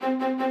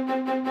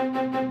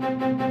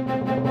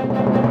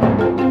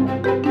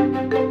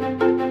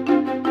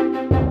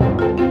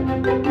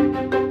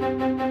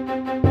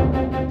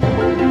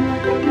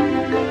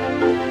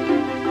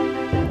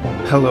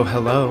Hello,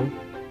 hello,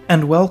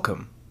 and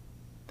welcome.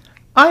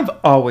 I've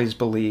always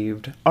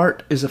believed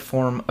art is a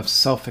form of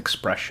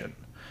self-expression.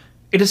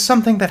 It is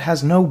something that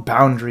has no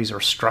boundaries or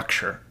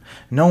structure.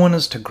 No one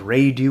is to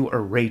grade you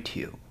or rate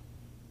you.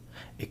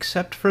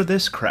 Except for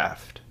this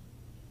craft.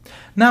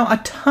 Now, a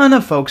ton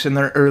of folks in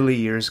their early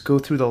years go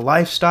through the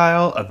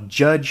lifestyle of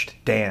judged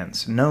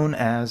dance, known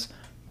as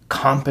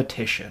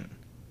competition.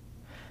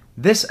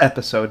 This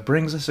episode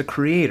brings us a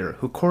creator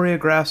who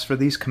choreographs for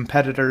these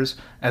competitors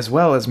as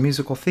well as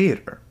musical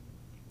theater.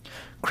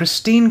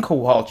 Christine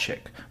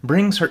Kowalchik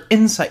brings her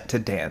insight to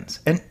dance,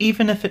 and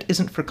even if it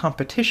isn't for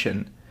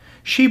competition,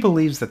 she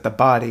believes that the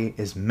body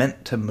is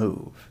meant to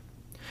move.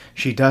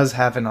 She does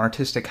have an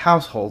artistic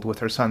household with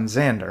her son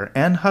Xander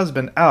and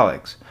husband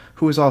Alex,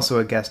 who is also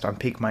a guest on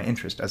Pique My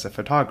Interest as a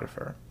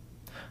photographer.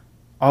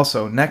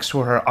 Also, next to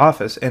her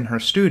office in her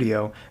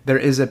studio, there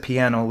is a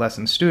piano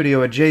lesson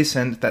studio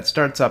adjacent that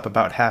starts up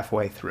about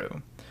halfway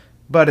through.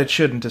 But it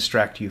shouldn't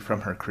distract you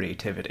from her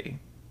creativity.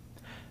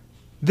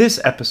 This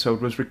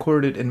episode was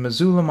recorded in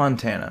Missoula,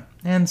 Montana,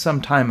 and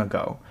some time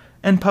ago,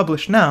 and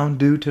published now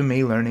due to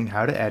me learning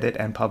how to edit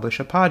and publish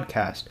a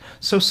podcast,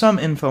 so some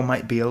info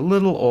might be a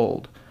little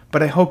old,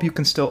 but I hope you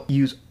can still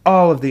use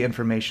all of the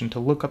information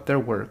to look up their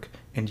work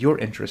and your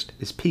interest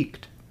is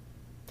piqued.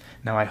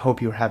 Now I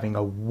hope you're having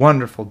a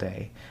wonderful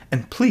day,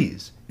 and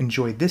please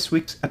enjoy this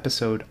week's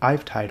episode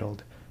I've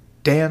titled,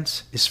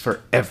 Dance is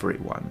for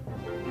Everyone.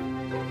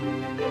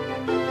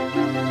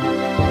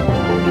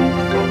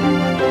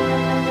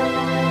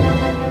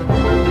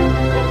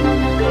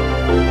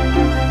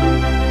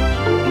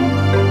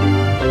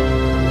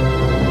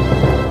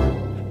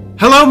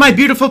 Hello, my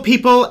beautiful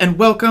people, and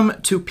welcome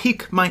to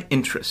Pique My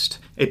Interest,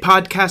 a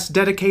podcast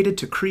dedicated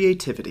to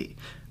creativity.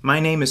 My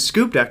name is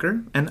Scoop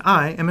Decker, and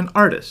I am an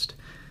artist.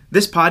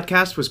 This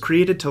podcast was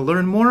created to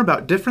learn more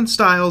about different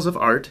styles of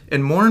art,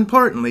 and more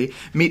importantly,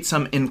 meet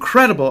some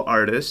incredible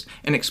artists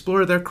and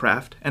explore their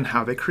craft and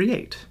how they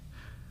create.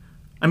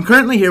 I'm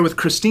currently here with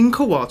Christine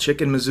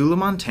Kowalchik in Missoula,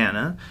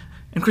 Montana.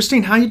 And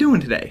Christine, how you doing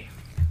today?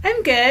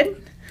 I'm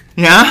good.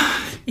 Yeah?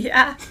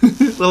 Yeah. A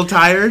little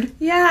tired?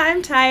 Yeah,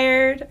 I'm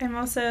tired. I'm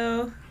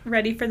also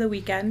ready for the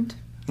weekend.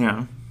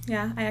 Yeah.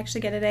 Yeah, I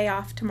actually get a day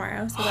off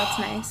tomorrow, so that's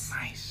nice.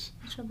 Nice.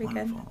 Which will be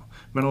Wonderful. good.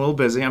 Been a little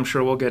busy. I'm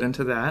sure we'll get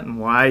into that and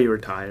why you were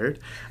tired.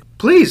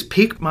 Please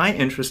pique my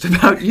interest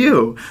about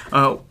you.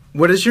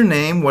 What is your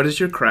name? What is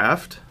your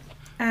craft?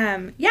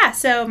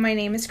 So my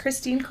name is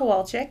Christine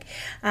Kowalchik,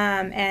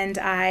 and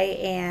I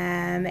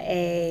am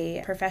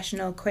a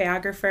professional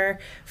choreographer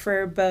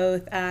for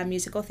both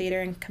musical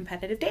theater and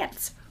competitive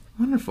dance.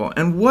 Wonderful.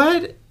 And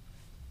what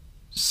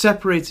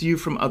separates you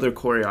from other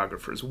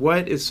choreographers?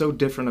 What is so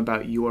different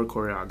about your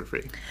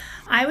choreography?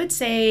 I would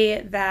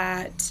say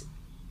that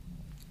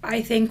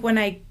I think when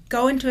I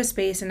go into a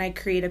space and I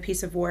create a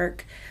piece of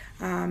work,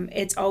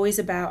 it's always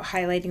about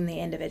highlighting the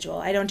individual.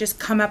 I don't just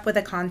come up with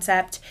a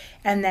concept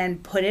and then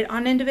put it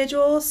on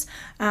individuals.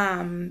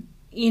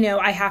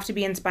 I have to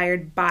be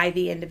inspired by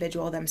the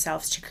individual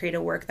themselves to create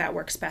a work that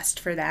works best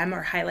for them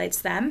or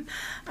highlights them.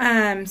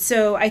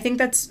 So I think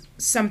that's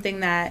something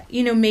that,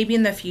 maybe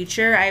in the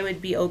future I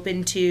would be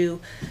open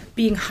to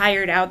being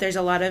hired out. There's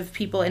a lot of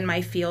people in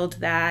my field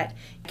that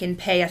can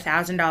pay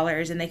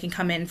 $1,000 and they can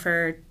come in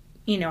for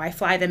I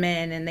fly them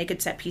in and they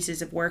could set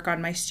pieces of work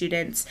on my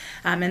students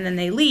and then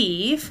they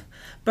leave.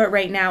 But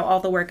right now,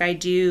 all the work I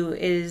do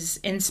is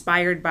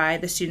inspired by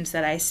the students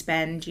that I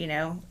spend,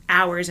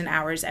 hours and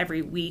hours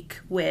every week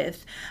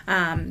with.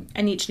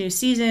 And each new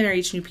season or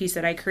each new piece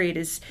that I create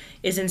is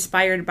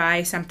inspired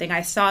by something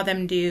I saw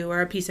them do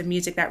or a piece of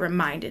music that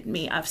reminded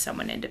me of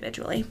someone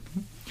individually.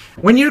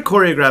 When you're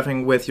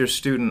choreographing with your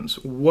students,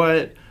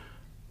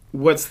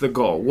 what's the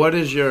goal? What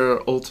is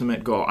your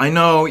ultimate goal? I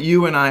know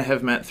you and I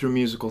have met through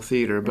musical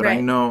theater, but right.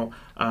 I know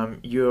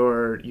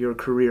your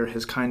career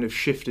has kind of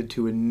shifted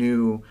to a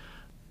new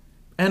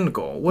end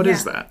goal. What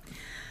is that?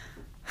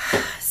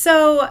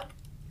 So,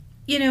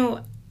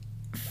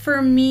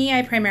 for me,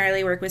 I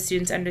primarily work with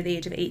students under the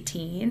age of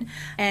 18.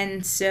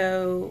 And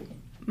so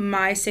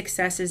my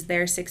success is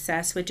their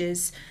success, which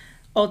is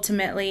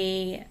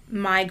ultimately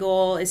my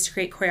goal is to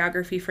create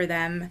choreography for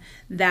them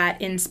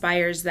that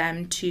inspires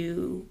them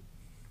to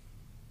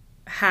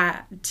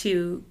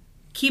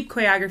keep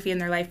choreography in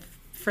their life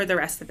for the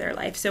rest of their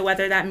life. So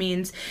whether that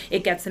means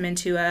it gets them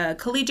into a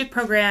collegiate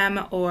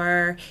program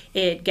or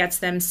it gets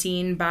them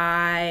seen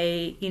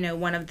by,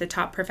 one of the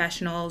top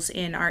professionals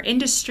in our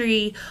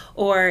industry,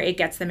 or it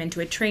gets them into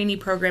a trainee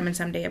program and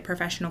someday a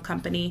professional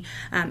company,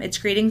 it's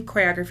creating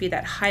choreography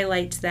that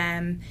highlights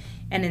them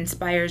and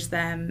inspires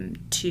them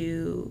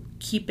to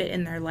keep it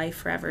in their life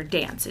forever.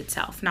 Dance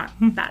itself, not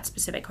that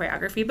specific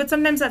choreography, but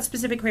sometimes that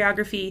specific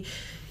choreography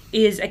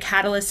is a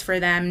catalyst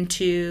for them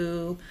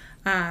to,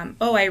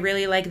 I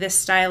really like this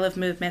style of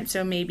movement,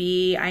 so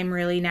maybe I'm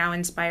really now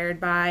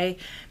inspired by,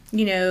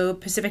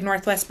 Pacific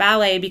Northwest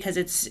Ballet because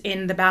it's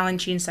in the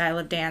Balanchine style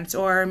of dance,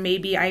 or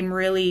maybe I'm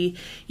really,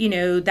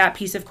 that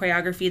piece of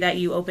choreography that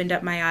you opened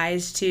up my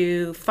eyes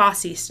to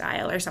Fosse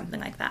style or something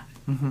like that.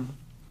 Mm-hmm.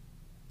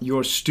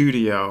 your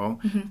studio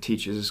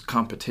teaches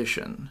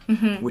competition,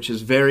 which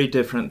is very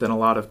different than a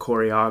lot of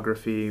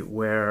choreography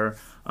where,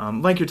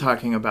 like you're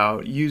talking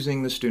about,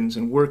 using the students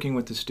and working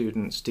with the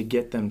students to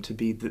get them to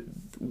be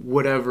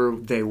whatever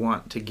they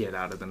want to get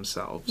out of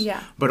themselves.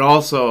 Yeah. But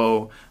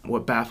also,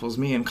 what baffles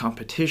me in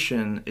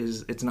competition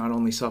is it's not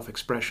only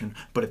self-expression,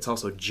 but it's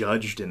also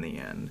judged in the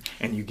end.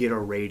 And you get a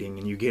rating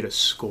and you get a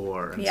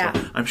score. And Yeah.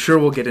 so I'm sure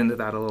we'll get into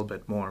that a little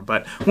bit more.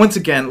 But once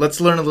again, let's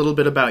learn a little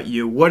bit about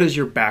you. What is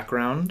your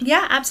background?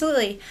 Yeah,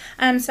 absolutely.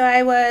 So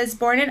I was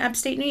born in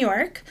upstate New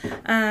York,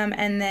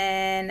 and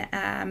then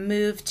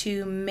moved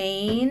to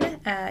Maine,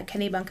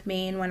 Kennebunk,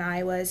 Maine, when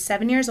I was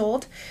 7 years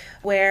old,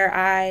 where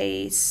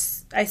I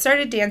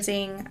started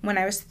dancing when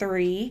I was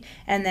 3,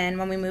 and then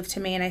when we moved to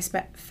Maine, I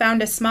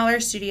found a smaller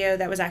studio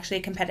that was actually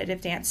a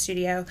competitive dance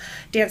studio.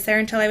 Danced there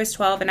until I was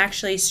 12, and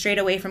actually strayed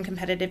away from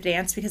competitive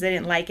dance because I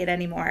didn't like it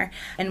anymore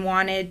and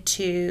wanted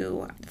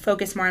to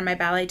focus more on my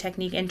ballet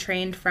technique, and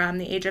trained from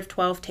the age of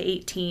 12 to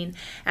 18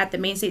 at the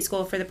Maine State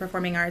School for the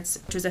Performing Arts,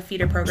 which was a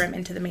feeder program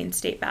into the Maine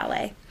State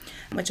Ballet,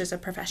 which is a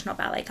professional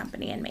ballet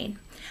company in Maine.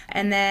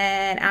 And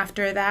then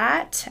after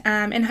that,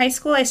 in high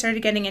school, I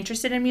started getting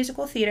interested in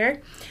musical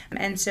theater,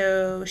 and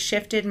so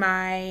shifted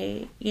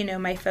my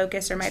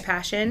focus or my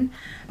passion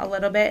a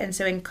little bit. And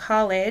so in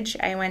college,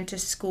 I went to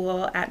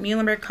school at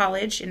Muhlenberg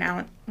College in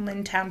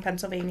Allentown,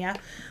 Pennsylvania,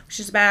 which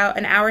is about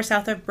an hour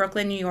south of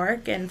Brooklyn, New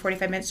York, and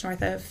 45 minutes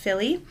north of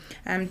Philly,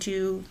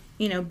 to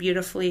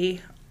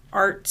beautifully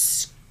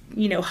arts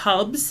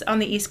hubs on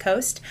the East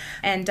Coast,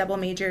 and double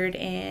majored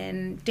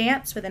in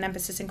dance with an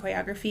emphasis in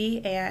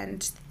choreography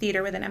and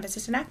theater with an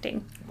emphasis in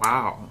acting.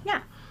 Wow.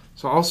 Yeah.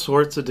 So all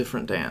sorts of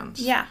different dance.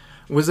 Yeah.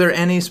 Was there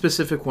any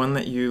specific one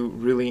that you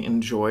really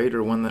enjoyed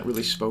or one that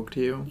really spoke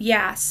to you?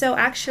 Yeah. So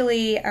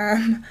actually,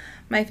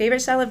 my favorite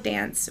style of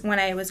dance when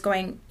I was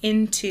going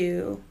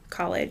into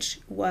college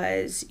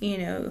was,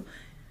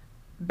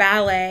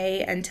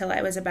 ballet until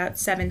I was about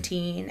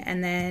 17,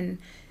 and then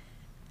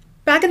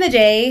back in the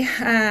day,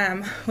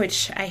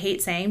 which I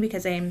hate saying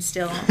because I'm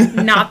still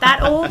not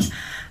that old,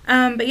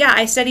 but yeah,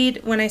 I studied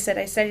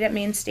at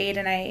Maine State,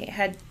 and I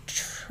had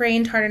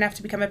trained hard enough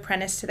to become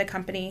apprentice to the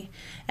company.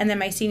 And then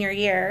my senior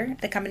year,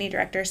 the company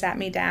director sat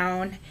me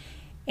down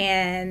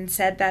and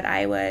said that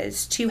I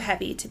was too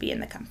heavy to be in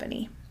the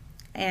company.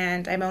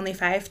 And I'm only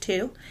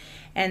 5'2",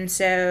 and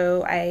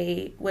so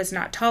I was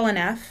not tall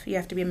enough. You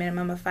have to be a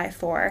minimum of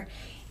 5'4".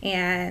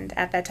 And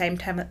at that time,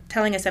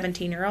 telling a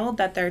 17-year-old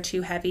that they're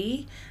too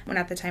heavy, when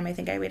at the time I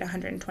think I weighed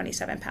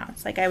 127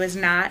 pounds. Like, I was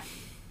not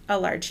a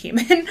large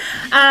human,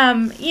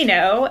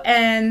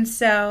 and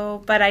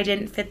so, but I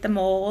didn't fit the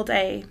mold.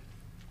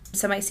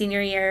 So my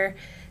senior year,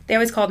 they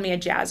always called me a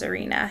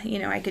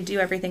jazzerina. I could do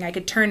everything. I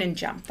could turn and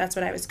jump. That's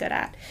what I was good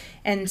at.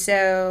 And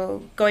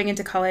so going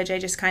into college, I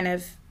just kind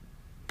of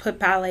put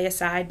ballet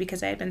aside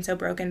because I had been so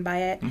broken by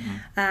it.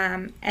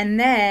 And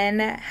then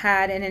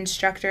had an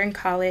instructor in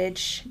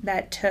college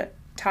that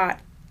taught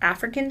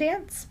African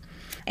dance.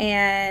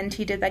 And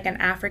he did like an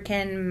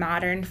African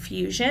modern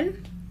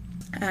fusion.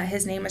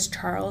 His name was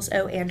Charles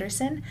O.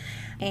 Anderson.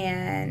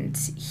 And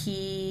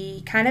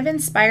he kind of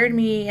inspired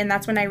me. And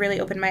that's when I really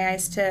opened my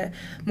eyes to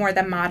more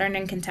the modern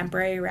and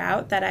contemporary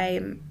route that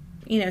I'm,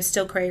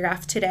 still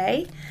choreograph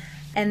today.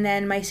 And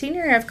then my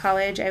senior year of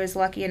college, I was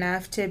lucky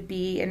enough to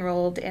be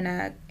enrolled in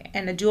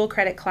a dual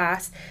credit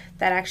class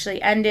that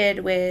actually ended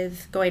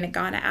with going to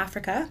Ghana,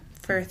 Africa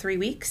for 3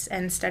 weeks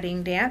and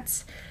studying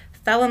dance.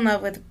 Fell in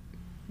love with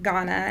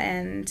Ghana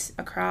and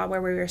Accra,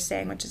 where we were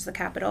staying, which is the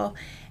capital.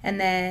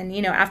 And then,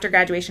 after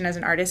graduation as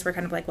an artist, we're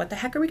kind of like, what the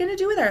heck are we going to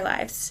do with our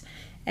lives?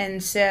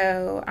 And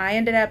so I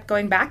ended up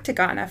going back to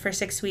Ghana for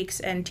 6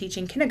 weeks and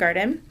teaching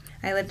kindergarten.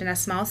 I lived in a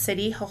small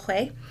city,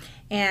 Hohe,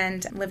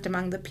 and lived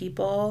among the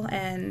people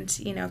and,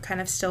 kind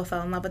of still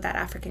fell in love with that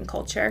African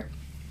culture.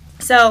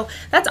 So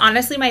that's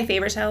honestly my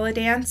favorite style of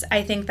dance.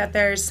 I think that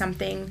there's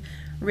something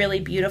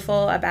really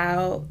beautiful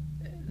about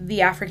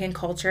the African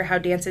culture, how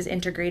dance is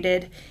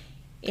integrated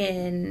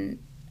in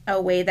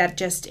a way that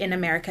just in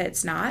America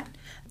it's not.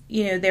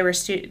 There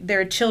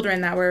were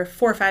children that were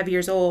 4 or 5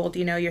 years old,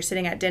 you're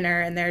sitting at dinner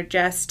and they're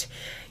just,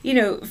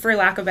 for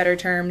lack of better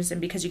terms,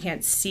 and because you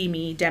can't see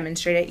me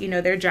demonstrate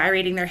it, they're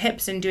gyrating their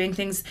hips and doing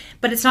things,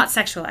 but it's not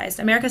sexualized.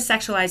 America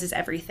sexualizes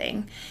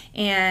everything.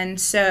 And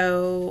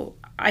so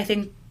I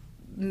think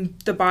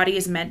the body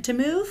is meant to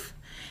move.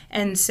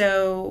 And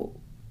so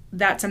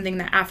that's something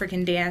that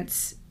African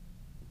dance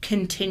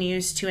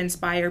continues to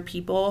inspire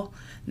people,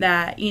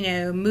 that,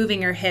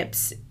 moving your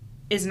hips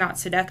is not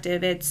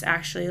seductive. It's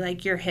actually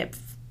like your hips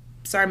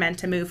are meant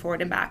to move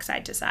forward and back,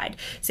 side to side.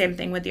 Same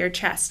thing with your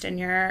chest and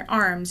your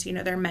arms,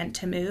 they're meant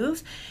to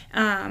move.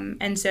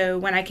 And so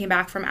when I came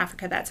back from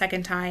Africa that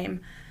second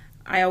time,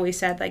 I always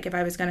said, like, if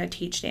I was going to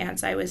teach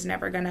dance, I was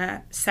never going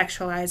to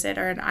sexualize it,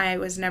 or I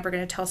was never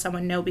going to tell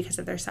someone no because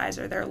of their size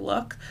or their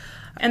look.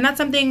 And that's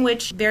something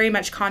which very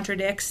much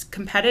contradicts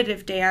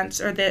competitive dance,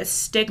 or the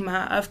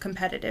stigma of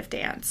competitive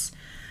dance.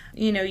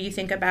 You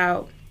think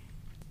about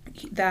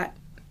that,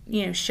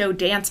 show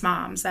dance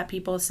moms that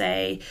people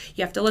say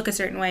you have to look a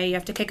certain way, you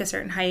have to kick a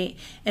certain height.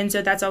 And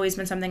so that's always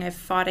been something I've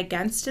fought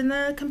against in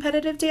the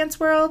competitive dance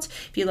world.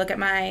 If you look at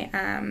my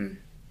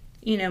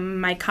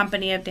my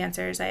company of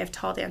dancers, I have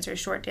tall dancers,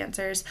 short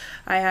dancers.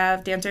 I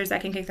have dancers that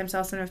can kick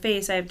themselves in the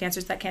face. I have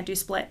dancers that can't do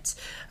splits.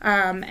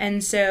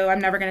 And so I'm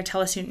never going to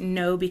tell a student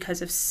no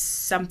because of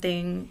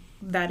something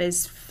that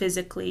is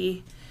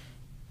physically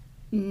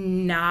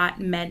not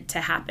meant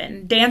to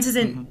happen. Dance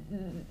isn't,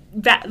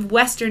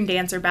 Western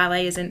dance or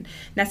ballet isn't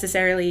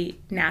necessarily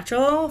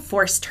natural.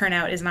 Forced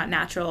turnout is not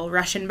natural.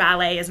 Russian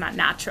ballet is not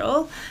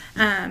natural.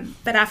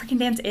 But African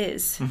dance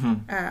is.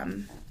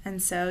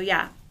 And so,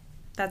 yeah.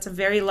 That's a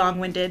very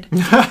long-winded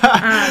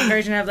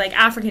version of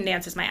African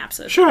dance is my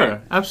absolute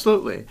favorite.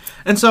 Absolutely.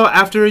 And so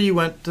after you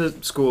went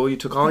to school, you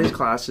took all these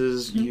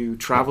classes, you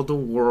traveled the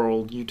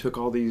world, you took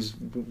all these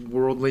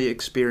worldly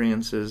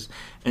experiences,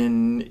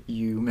 and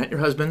you met your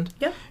husband.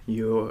 Yep.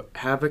 You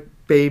have a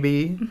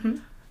baby.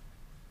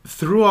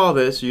 Through all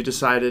this, you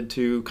decided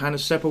to kind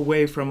of step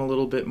away from a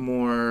little bit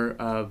more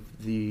of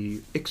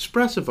the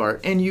expressive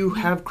art, and you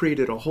have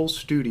created a whole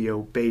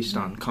studio based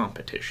on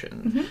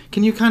competition.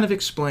 Can you kind of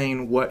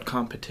explain what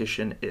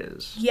competition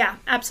is? Yeah,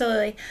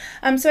 absolutely.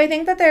 So I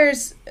think that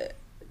there's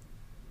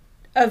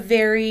a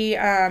very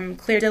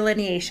clear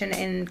delineation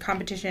in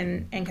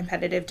competition and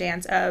competitive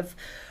dance of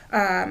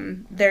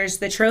there's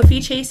the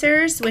trophy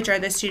chasers, which are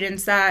the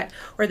students that,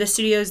 or the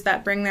studios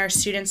that bring their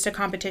students to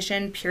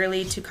competition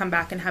purely to come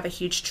back and have a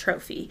huge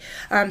trophy.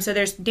 So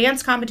there's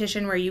dance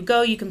competition where you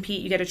go, you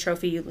compete, you get a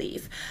trophy, you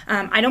leave.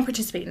 I don't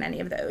participate in any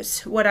of those.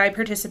 What I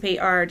participate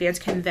are dance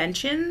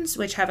conventions,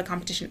 which have a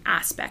competition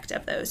aspect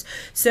of those.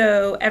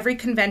 So every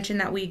convention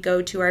that we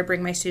go to or I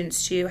bring my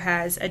students to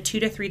has a 2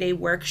 to 3 day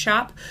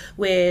workshop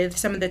with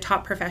some of the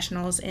top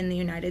professionals in the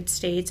United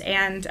States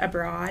and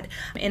abroad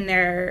in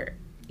their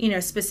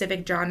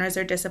specific genres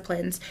or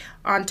disciplines,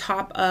 on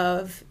top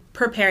of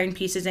preparing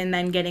pieces and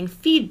then getting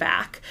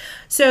feedback.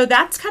 So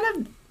that's kind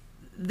of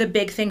the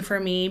big thing for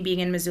me being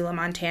in Missoula,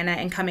 Montana,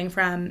 and coming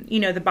from,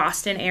 the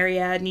Boston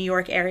area, New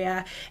York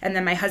area, and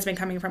then my husband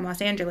coming from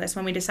Los Angeles.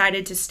 When we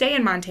decided to stay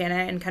in Montana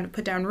and kind of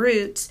put down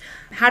roots,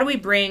 how do we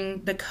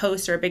bring the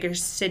coast or a bigger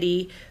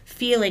city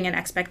feeling and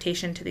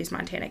expectation to these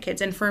Montana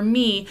kids? And for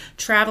me,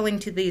 traveling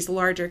to these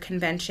larger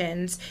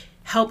conventions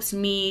helps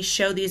me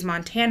show these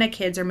Montana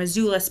kids, or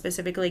Missoula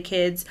specifically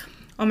kids,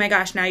 oh my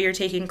gosh, now you're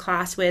taking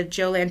class with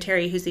Joe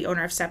Lanteri, who's the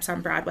owner of Steps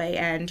on Broadway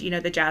and,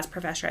 the jazz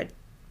professor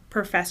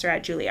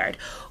at Juilliard.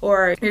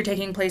 Or you're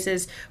taking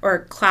places or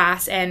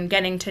class and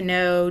getting to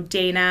know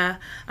Dana,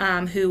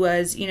 who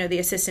was, the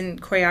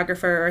assistant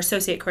choreographer or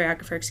associate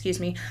choreographer,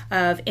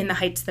 of In the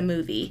Heights, the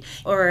movie.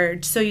 Or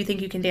So You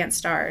Think You Can Dance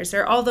Stars,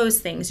 or all those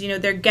things.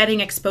 They're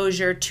getting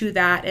exposure to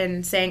that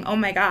and saying, oh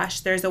my gosh,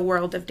 there's a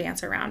world of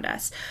dance around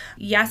us.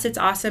 Yes, it's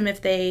awesome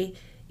if they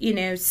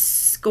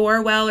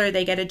score well or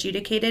they get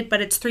adjudicated,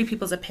 but it's 3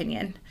 people's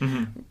opinion,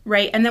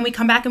 right? And then we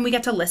come back and we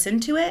get to listen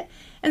to it.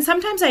 And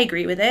sometimes I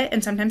agree with it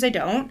and sometimes I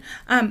don't.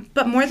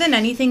 But more than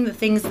anything, the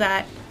things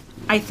that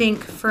I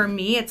think for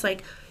me, it's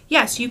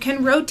yes, you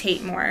can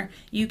rotate more.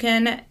 You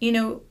can,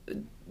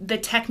 the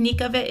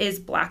technique of it is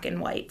black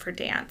and white for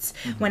dance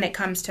when it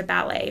comes to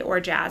ballet or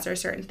jazz or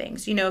certain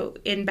things.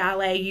 In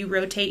ballet, you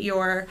rotate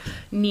your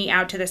knee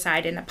out to the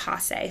side in a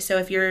passe. So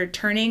if you're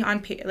turning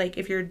on,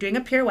 if you're doing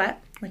a pirouette,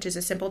 which is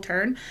a simple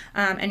turn,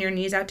 and your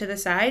knees out to the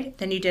side,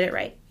 then you did it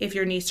right. If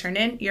your knees turn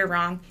in, you're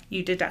wrong.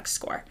 You deduct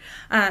score.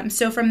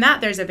 So from that,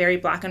 there's a very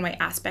black and white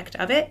aspect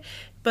of it.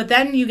 But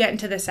then you get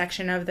into the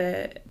section of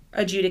the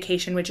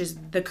adjudication, which is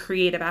the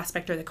creative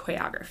aspect or the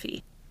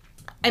choreography.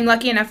 I'm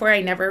lucky enough where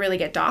I never really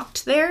get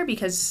docked there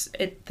because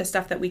the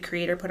stuff that we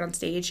create or put on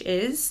stage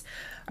is.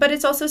 But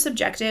it's also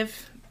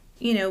subjective,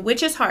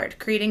 which is hard.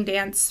 Creating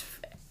dance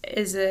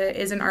is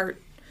an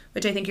art,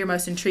 which I think you're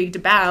most intrigued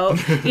about,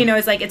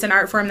 is it's an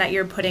art form that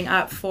you're putting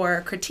up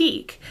for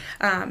critique,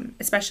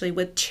 especially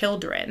with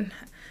children.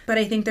 But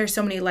I think there's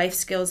so many life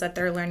skills that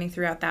they're learning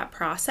throughout that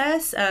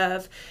process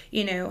of,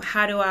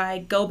 how do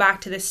I go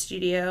back to the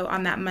studio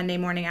on that Monday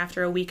morning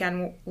after a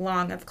weekend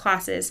long of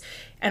classes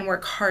and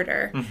work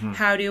harder?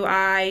 How do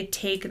I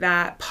take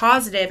that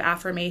positive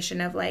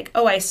affirmation of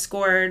I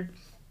scored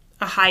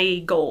a high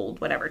gold,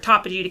 whatever,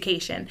 top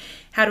adjudication.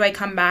 How do I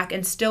come back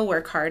and still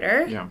work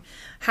harder? Yeah.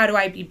 How do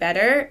I be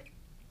better?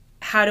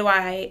 How do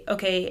I,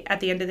 at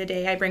the end of the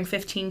day, I bring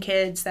 15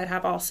 kids that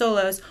have all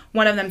solos.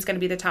 One of them is going to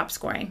be the top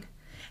scoring.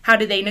 How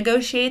do they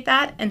negotiate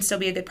that and still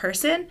be a good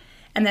person?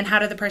 And then how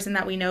do the person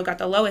that we know got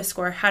the lowest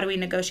score, how do we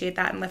negotiate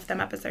that and lift them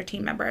up as their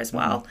team member as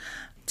well?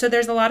 So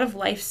there's a lot of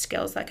life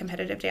skills that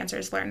competitive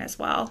dancers learn as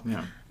well.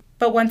 Yeah.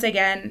 But once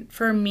again,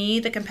 for me,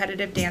 the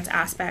competitive dance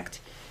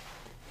aspect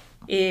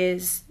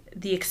is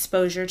the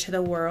exposure to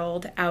the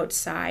world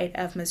outside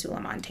of Missoula,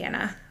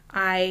 Montana.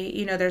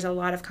 There's a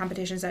lot of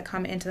competitions that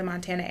come into the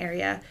Montana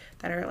area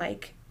that are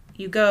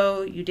you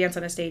go, you dance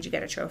on a stage, you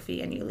get a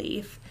trophy, and you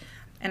leave.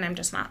 And I'm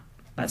just not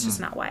That's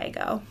just not why I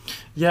go.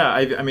 Yeah,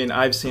 I mean,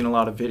 I've seen a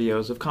lot of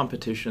videos of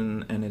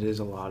competition, and it is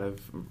a lot of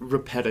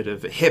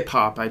repetitive.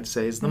 Hip-hop, I'd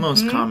say, is the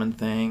most common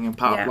thing. And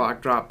pop,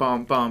 lock, drop,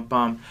 bum, bum,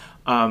 bum.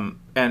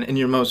 And in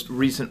your most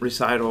recent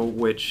recital,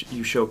 which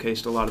you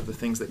showcased a lot of the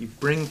things that you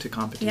bring to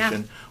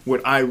competition,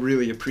 what I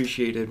really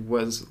appreciated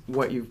was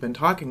what you've been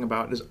talking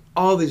about is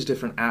all these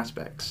different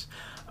aspects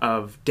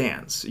of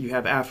dance. You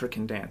have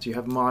African dance, you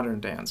have modern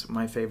dance,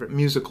 my favorite,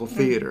 musical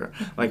theater.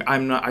 Like,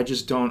 I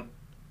just don't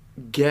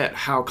get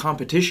how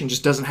competition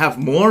just doesn't have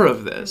more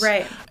of this.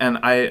 Right. And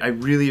I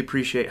really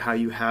appreciate how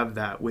you have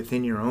that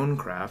within your own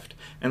craft.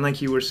 And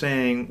like you were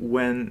saying,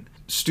 when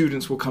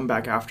students will come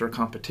back after a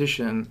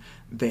competition,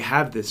 they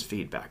have this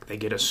feedback. They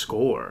get a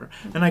score.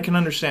 And I can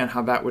understand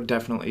how that would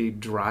definitely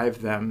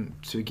drive them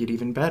to get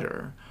even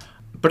better.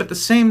 But at the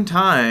same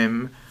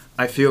time,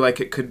 I feel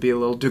like it could be a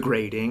little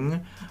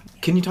degrading.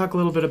 Can you talk a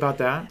little bit about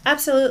that?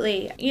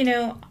 Absolutely.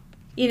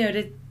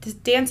 To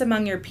dance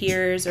among your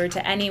peers or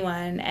to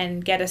anyone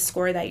and get a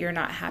score that you're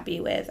not happy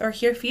with or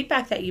hear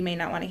feedback that you may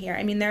not want to hear.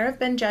 I mean, there have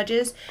been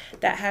judges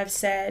that have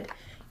said,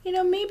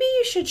 maybe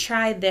you should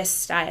try this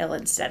style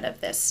instead of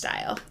this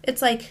style.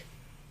 It's like,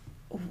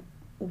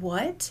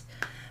 what?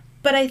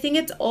 But I think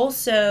it's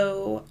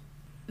also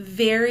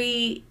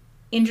very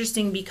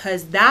interesting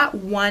because that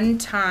one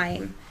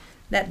time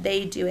that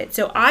they do it.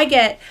 So I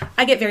get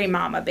very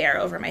mama bear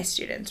over my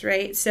students,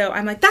 right? So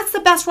I'm like, that's the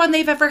best one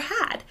they've ever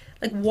had.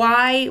 Like,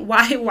 why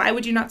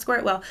would you not score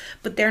it well?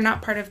 But they're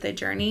not part of the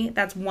journey.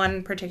 That's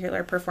one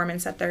particular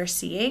performance that they're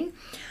seeing.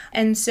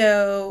 And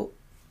so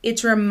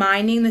it's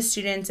reminding the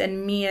students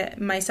and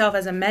myself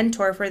as a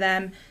mentor for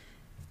them,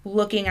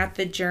 looking at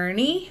the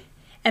journey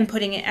and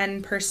putting it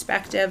in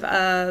perspective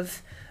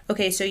of,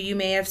 okay, so you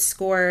may have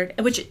scored,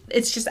 which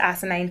it's just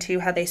asinine too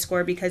how they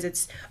score because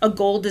it's a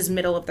gold is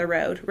middle of the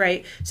road,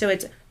 right? So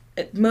it's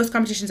most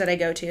competitions that I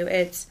go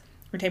to,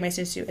 or take my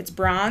students to, it's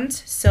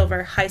bronze,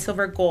 silver,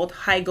 gold,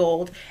 high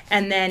gold,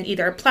 and then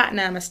either a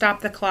platinum, a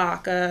stop the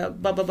clock, a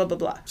blah, blah, blah, blah,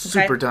 blah. Okay?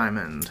 Super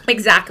diamond.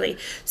 Exactly.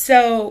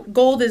 So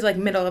gold is like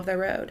middle of the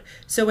road.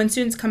 So when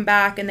students come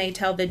back and they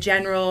tell the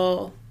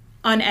general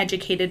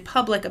uneducated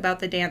public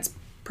about the dance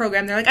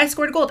program, they're like, I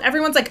scored gold.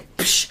 Everyone's like,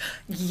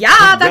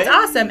 yeah, that's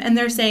awesome. And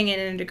they're saying it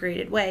in a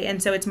degraded way.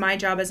 And so it's my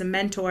job as a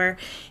mentor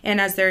and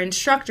as their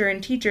instructor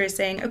and teacher is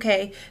saying,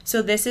 okay,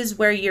 so this is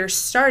where you're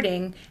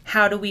starting.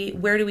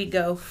 Where do we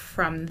go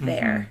from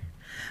there?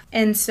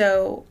 And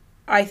so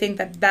I think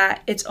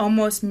that it's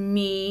almost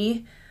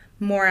me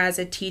more as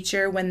a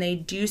teacher when they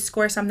do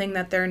score something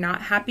that they're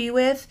not happy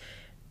with,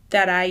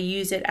 that I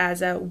use it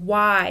as a,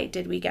 why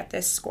did we get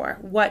this score?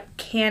 What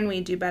can we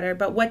do better?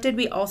 But what did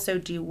we also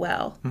do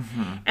well?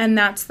 And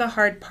that's the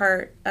hard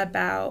part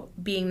about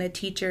being the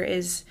teacher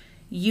is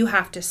you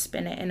have to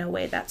spin it in a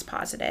way that's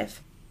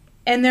positive.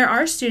 And there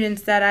are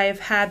students that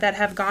I've had that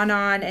have gone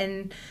on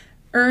and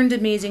earned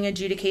amazing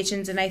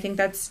adjudications, and I think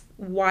that's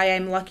why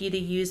I'm lucky to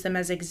use them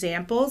as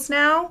examples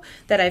now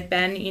that I've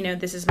been,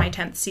 this is my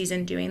 10th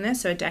season doing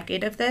this, so a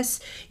decade of this.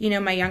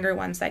 My younger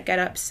ones that get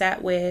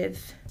upset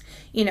with,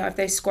 if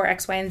they score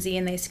X, Y, and Z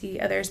and they ski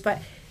others, but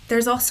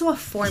there's also a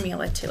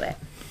formula to it.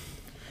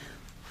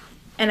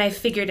 And I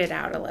figured it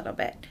out a little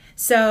bit.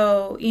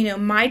 So,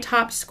 my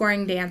top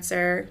scoring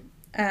dancer,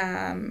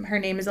 her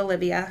name is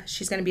Olivia.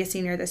 She's going to be a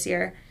senior this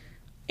year.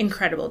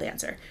 Incredible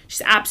dancer.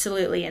 She's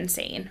absolutely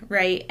insane,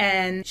 right?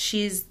 And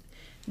she's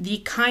the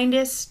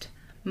kindest,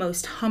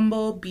 most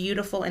humble,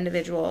 beautiful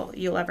individual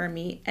you'll ever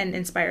meet and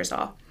inspires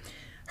all.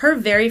 Her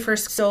very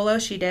first solo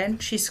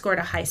she scored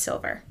a high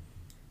silver,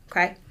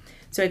 okay?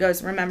 So it goes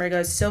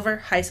silver,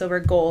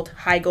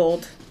 high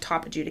gold,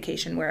 top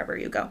adjudication, wherever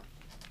you go.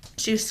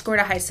 She scored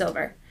a high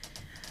silver.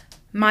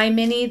 My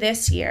mini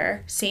this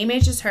year, same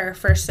age as her,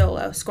 first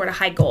solo, scored a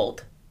high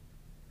gold.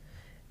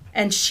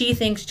 And she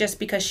thinks just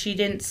because she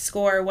didn't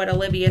score what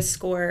Olivia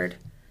scored,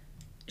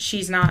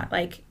 she's not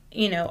like,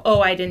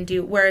 I didn't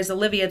do. Whereas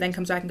Olivia then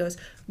comes back and goes,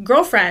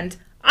 girlfriend,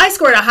 I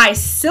scored a high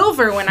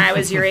silver when I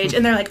was your age.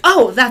 And they're like,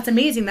 oh, that's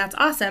amazing. That's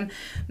awesome.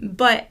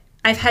 But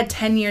I've had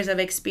 10 years of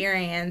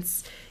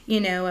experience,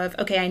 of,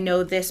 okay, I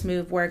know this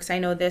move works. I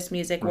know this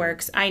music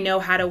works. I know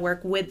how to work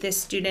with this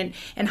student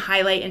and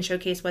highlight and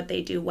showcase what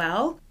they do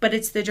well. But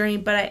it's the journey.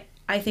 But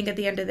I think at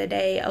the end of the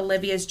day,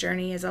 Olivia's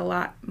journey is a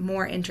lot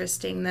more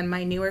interesting than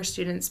my newer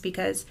students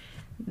because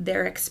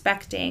they're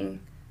expecting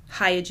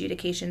high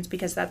adjudications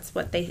because that's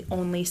what they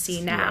only see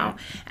now,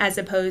 as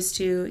opposed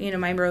to,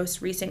 my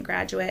most recent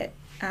graduate,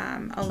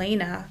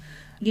 Elena,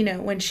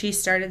 when she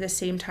started the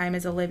same time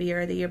as Olivia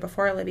or the year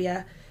before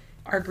Olivia,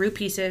 our group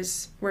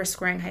pieces were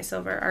scoring high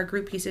silver,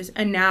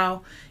 and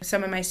now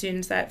some of my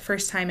students that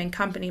first time in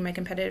company, my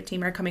competitive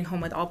team, are coming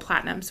home with all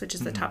platinums, which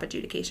is the top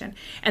adjudication.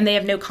 And they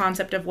have no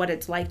concept of what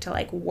it's like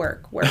to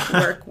work,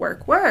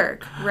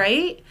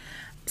 right?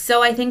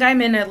 So I think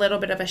I'm in a little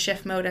bit of a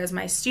shift mode as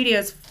my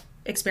studio's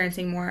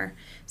experiencing more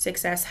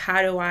success.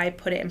 How do I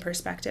put it in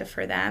perspective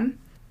for them?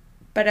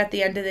 But at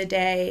the end of the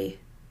day,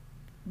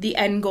 the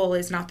end goal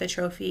is not the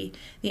trophy.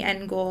 The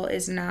end goal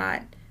is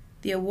not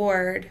the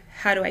award.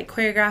 How do I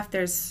choreograph?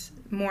 There's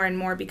more and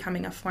more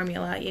becoming a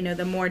formula.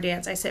 The more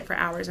dance I sit for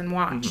hours and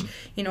watch,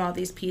 all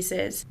these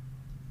pieces.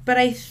 But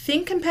I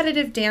think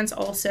competitive dance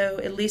also,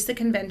 at least the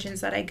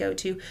conventions that I go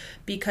to,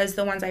 because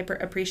the ones I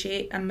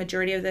appreciate, a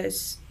majority of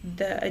those,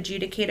 the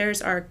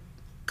adjudicators are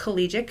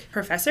collegiate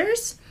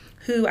professors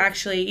who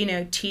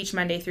actually, teach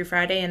Monday through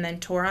Friday and then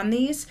tour on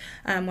these,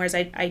 whereas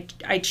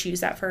I choose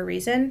that for a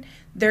reason.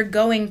 They're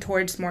going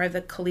towards more of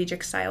the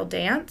collegiate style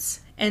dance.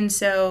 And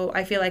so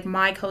I feel like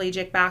my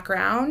collegiate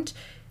background,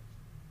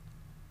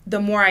 the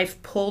more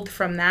I've pulled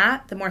from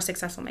that, the more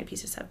successful my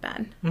pieces have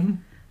been.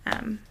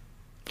 Mm-hmm.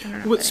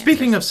 Well,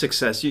 speaking of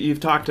success, you've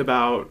talked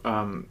about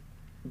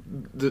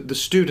the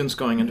students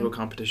going into a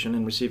competition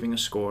and receiving a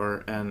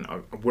score, and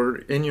we're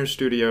in your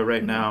studio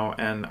right now,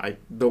 and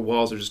the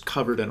walls are just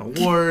covered in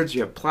awards.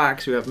 You have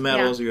plaques, you have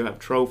medals, you have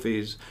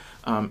trophies,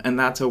 and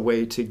that's a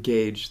way to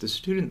gauge the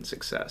student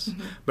success.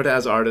 But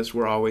as artists,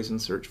 we're always in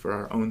search for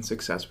our own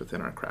success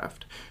within our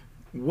craft.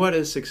 What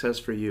is success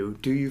for you?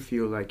 Do you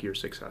feel like you're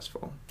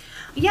successful?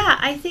 Yeah,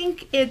 I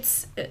think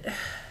it's...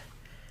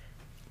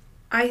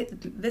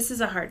 This is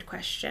a hard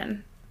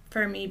question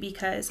for me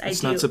because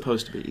it's not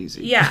supposed to be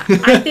easy. Yeah,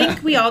 I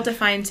think we all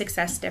define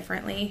success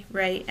differently,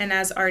 right? And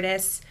as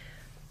artists,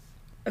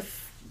 a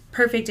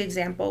perfect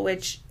example,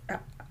 which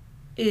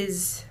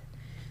is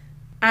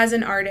as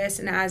an artist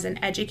and as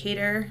an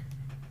educator,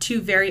 two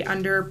very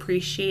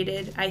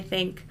underappreciated, I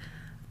think,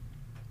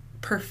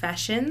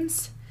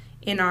 professions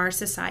in our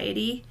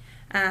society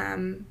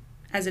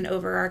as an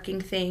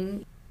overarching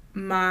thing.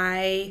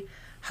 My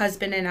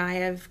husband and I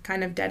have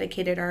kind of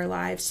dedicated our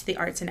lives to the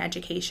arts and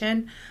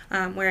education,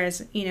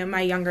 whereas, my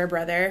younger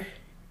brother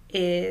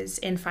is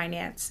in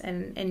finance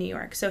in New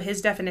York. So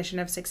his definition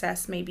of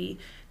success may be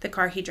the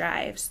car he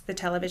drives, the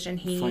television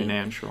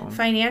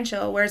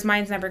Financial, whereas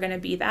mine's never going to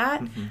be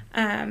that.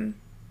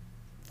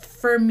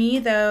 For me,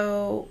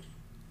 though,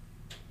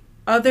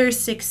 other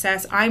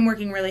success, I'm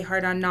working really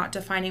hard on not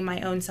defining my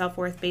own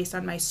self-worth based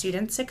on my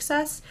students'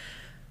 success,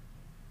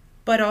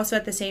 but also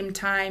at the same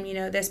time,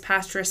 this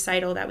past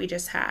recital that we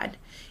just had,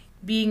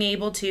 being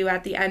able to,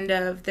 at the end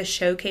of the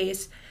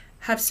showcase,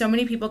 have so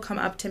many people come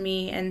up to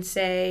me and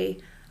say,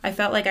 I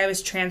felt like I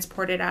was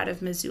transported out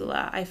of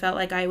Missoula. I felt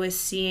like I was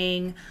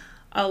seeing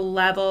a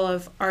level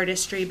of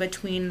artistry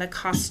between the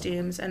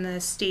costumes and the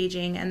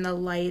staging and the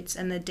lights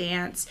and the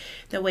dance,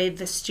 the way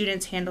the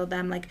students handled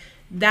them. Like,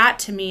 that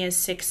to me is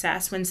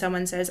success when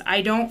someone says,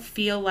 I don't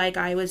feel like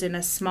I was in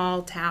a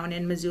small town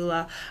in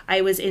Missoula.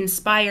 I was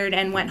inspired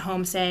and went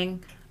home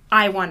saying,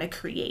 I want to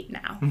create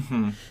now.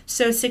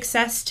 So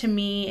success to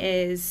me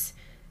is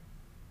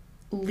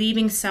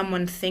leaving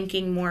someone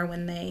thinking more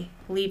when they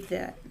leave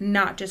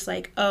not just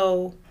like,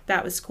 oh,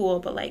 that was cool,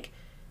 but like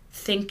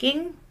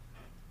thinking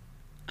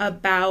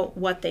about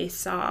what they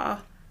saw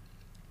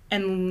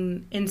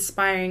and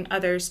inspiring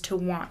others to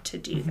want to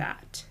do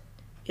that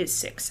is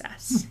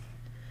success.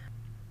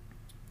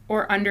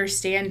 Or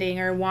understanding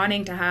or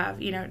wanting to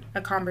have,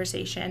 a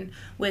conversation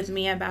with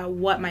me about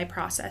what my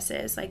process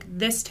is. Like,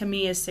 this to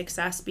me is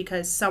success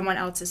because someone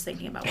else is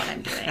thinking about what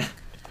I'm doing.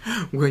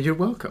 Well, you're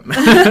welcome.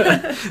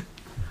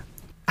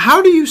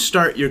 How do you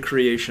start your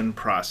creation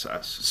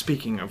process?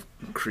 Speaking of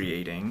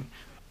creating,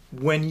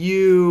 when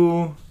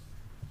you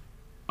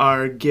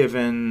are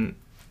given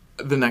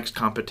the next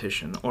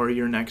competition or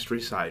your next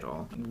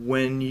recital,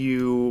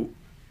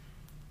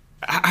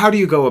 how do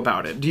you go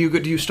about it? Do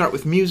you start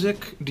with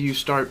music? Do you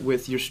start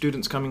with your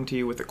students coming to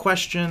you with a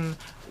question?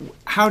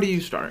 How do you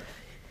start?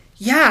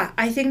 Yeah,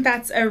 I think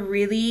that's a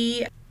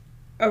really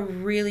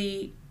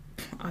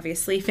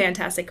obviously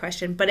fantastic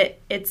question, but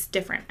it's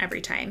different every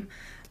time.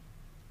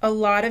 A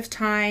lot of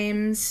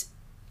times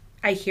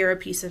I hear a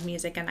piece of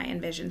music and I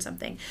envision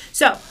something.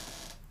 So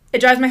it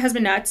drives my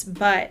husband nuts,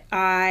 but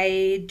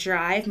I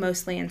drive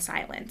mostly in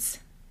silence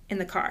in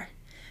the car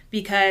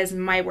because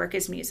my work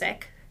is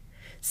music.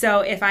 So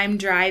if I'm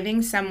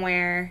driving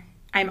somewhere,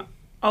 I'm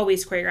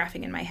always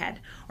choreographing in my head,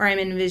 or I'm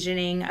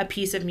envisioning a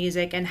piece of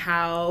music and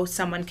how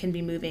someone can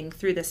be moving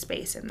through the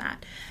space in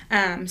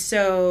that.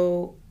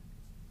 So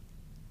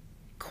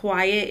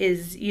quiet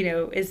is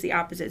the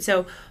opposite.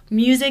 So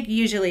music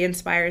usually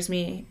inspires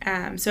me.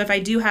 So if I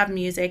do have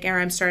music or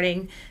I'm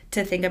starting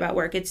to think about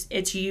work,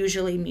 it's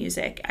usually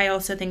music. I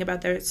also think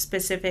about the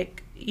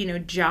specific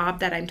job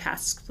that I'm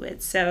tasked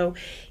with. So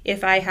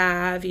if I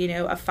have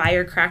a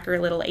firecracker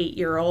little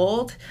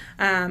 8-year-old,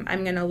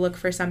 I'm going to look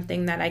for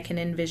something that I can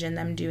envision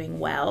them doing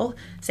well,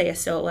 say a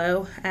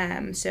solo.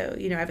 So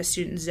I have a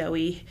student,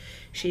 Zoe.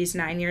 She's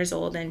 9 years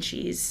old and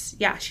she's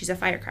a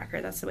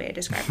firecracker. That's the way I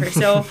describe her.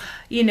 So,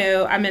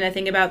 I'm going to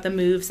think about the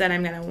moves that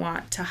I'm going to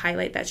want to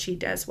highlight that she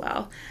does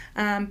well.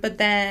 But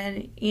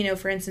then,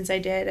 for instance, I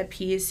did a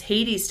piece,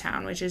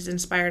 Hadestown, which is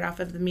inspired off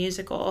of the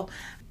musical.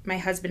 My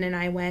husband and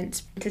I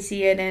went to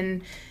see it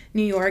in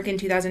New York in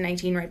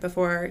 2019, right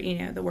before,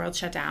 the world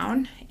shut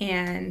down.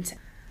 And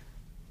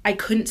I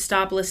couldn't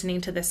stop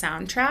listening to the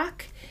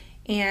soundtrack.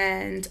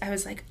 And I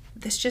was like,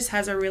 this just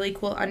has a really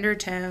cool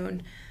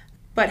undertone.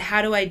 But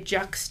how do I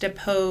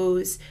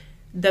juxtapose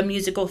the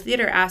musical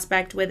theater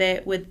aspect with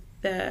it with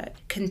the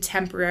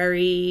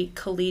contemporary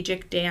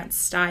collegiate dance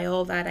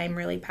style that I'm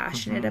really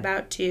passionate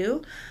about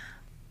too.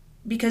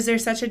 Because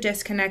there's such a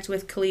disconnect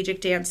with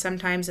collegiate dance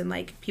sometimes, and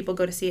like people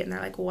go to see it and they're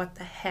like, what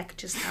the heck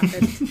just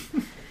happened?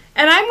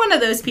 And I'm one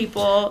of those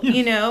people,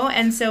 you know,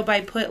 and so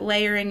by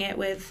layering it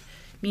with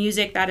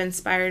music that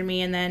inspired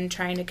me and then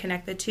trying to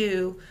connect the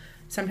two,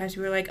 sometimes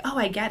people are like, oh,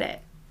 I get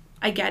it.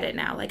 I get it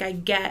now. Like, I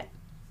get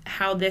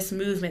how this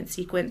movement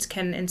sequence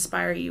can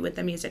inspire you with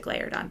the music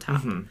layered on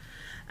top.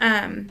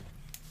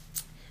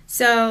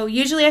 So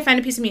usually I find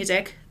a piece of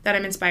music that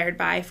I'm inspired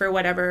by for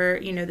whatever,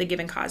 you know, the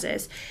given cause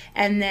is.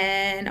 And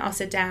then I'll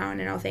sit down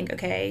and I'll think,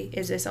 okay,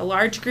 is this a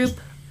large group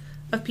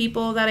of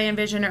people that I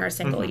envision, or a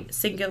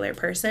singular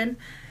person?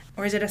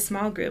 Or is it a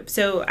small group?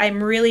 So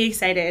I'm really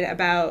excited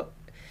about,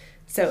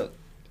 so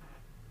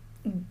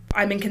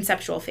I'm in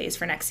conceptual phase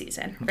for next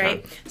season,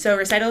 right? So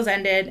recitals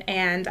ended,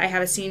 and I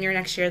have a senior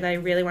next year that I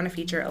really want to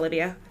feature,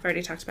 Olivia. I've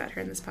already talked about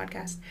her in this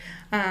podcast.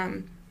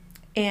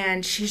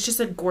 And she's just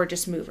a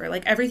gorgeous mover.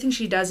 Like, everything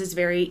she does is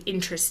very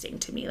interesting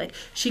to me. Like,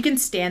 she can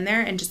stand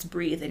there and just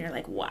breathe, and you're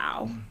like,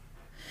 wow.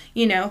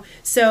 You know?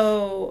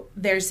 So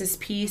there's this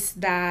piece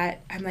that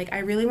I'm like, I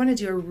really want to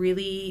do a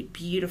really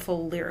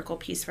beautiful lyrical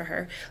piece for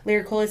her.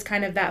 Lyrical is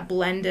kind of that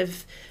blend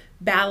of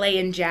ballet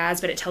and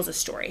jazz, but it tells a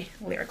story,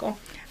 lyrical.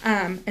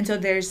 And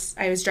so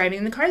I was driving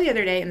in the car the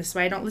other day, and this is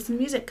why I don't listen to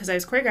music, because I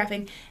was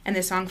choreographing, and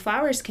the song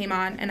Flowers came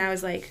on, and I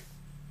was like,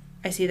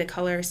 I see the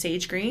color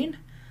sage green.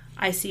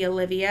 I see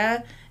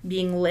Olivia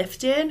being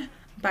lifted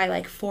by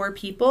like 4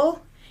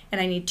 people, and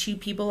I need 2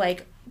 people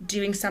like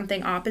doing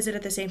something opposite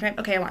at the same time.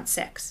 Okay, I want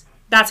 6.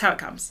 That's how it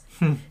comes.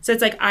 So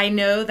it's like, I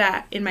know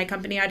that in my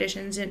company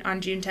auditions on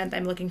June 10th,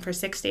 I'm looking for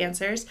 6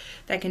 dancers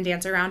that can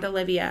dance around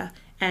Olivia,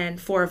 and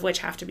 4 of which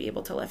have to be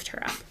able to lift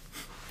her up.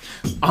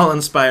 All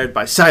inspired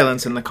by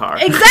silence in the car.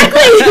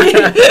 Exactly.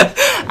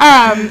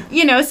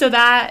 You know, so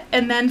that,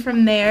 and then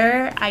from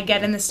there, I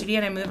get in the studio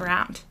and I move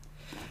around.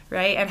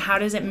 Right? And how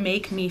does it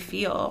make me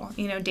feel?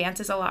 You know, dance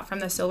is a lot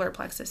from the solar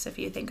plexus, if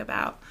you think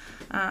about,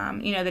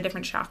 you know, the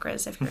different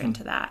chakras, if you're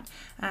into that.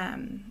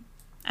 And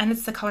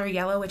it's the color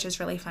yellow, which is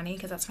really funny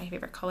because that's my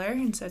favorite color.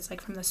 And so it's like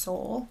from the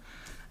soul.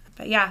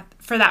 But yeah,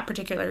 for that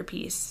particular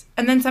piece.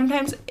 And then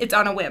sometimes it's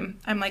on a whim.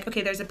 I'm like,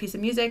 okay, there's a piece of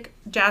music,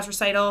 jazz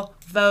recital,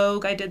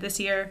 Vogue I did this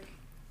year.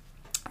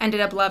 Ended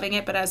up loving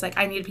it, but I was like,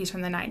 I need a piece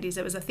from the 90s.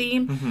 It was a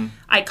theme,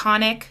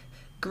 iconic,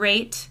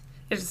 great.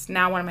 It's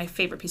now one of my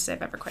favorite pieces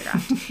I've ever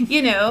choreographed,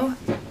 you know,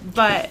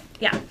 but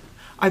yeah.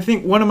 I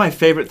think one of my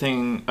favorite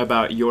thing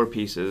about your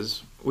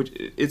pieces, which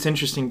it's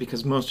interesting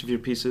because most of your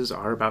pieces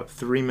are about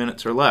 3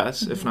 minutes or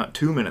less, if not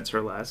 2 minutes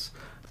or less.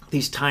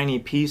 These tiny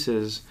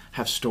pieces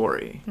have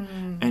story,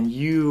 and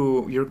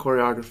your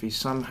choreography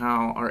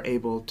somehow are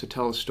able to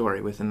tell a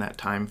story within that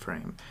time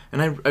frame.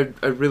 And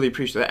I really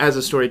appreciate that as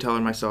a storyteller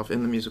myself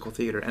in the musical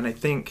theater. And I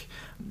think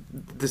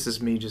this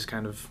is me just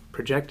kind of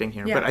projecting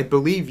here, but I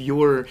believe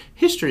your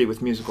history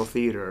with musical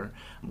theater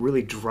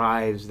really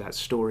drives that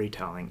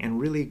storytelling and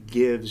really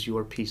gives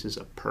your pieces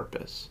a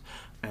purpose.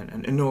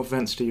 And no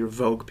offense to your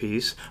Vogue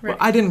piece, well,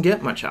 I didn't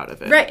get much out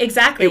of it. Right,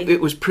 exactly.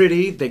 It was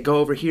pretty. They go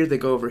over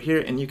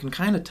here, and you can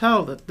kind of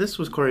tell that this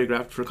was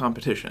choreographed for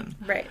competition.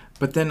 Right.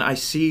 But then I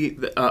see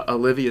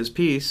Olivia's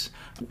piece,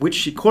 which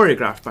she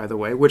choreographed, by the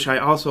way, which I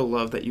also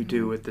love that you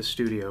do at the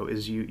studio,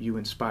 is you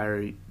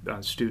inspire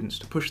students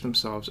to push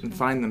themselves and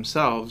find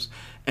themselves.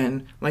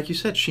 And like you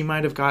said, she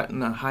might have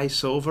gotten a high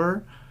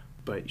silver,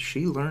 but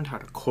she learned how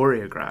to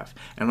choreograph.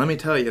 And let me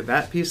tell you,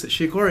 that piece that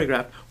she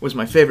choreographed was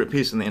my favorite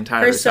piece in the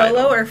entire recital.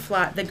 Solo or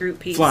flat, the group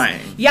piece?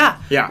 Flying. Yeah.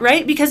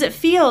 Right? Because it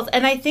feels,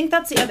 and I think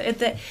that's the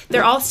other,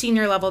 they're all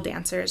senior level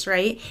dancers,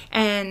 right?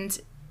 And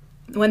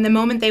when the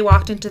moment they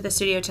walked into the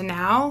studio to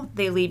now,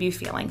 they leave you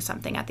feeling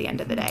something at the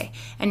end of the day.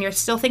 And you're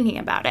still thinking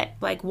about it.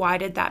 Like, why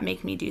did that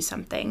make me do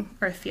something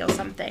or feel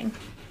something?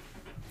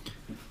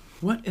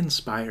 What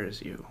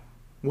inspires you?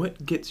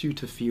 What gets you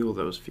to feel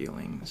those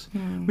feelings?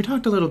 We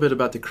talked a little bit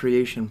about the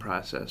creation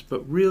process, but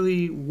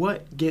really,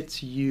 what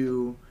gets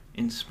you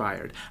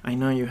inspired? I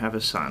know you have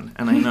a son,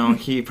 and I know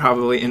he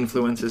probably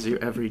influences you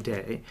every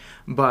day,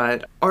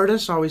 but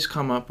artists always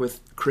come up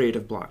with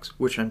creative blocks,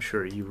 which I'm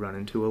sure you run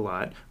into a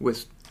lot.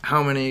 With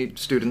how many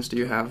students do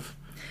you have?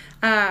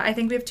 I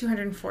think we have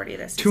 240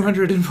 this season.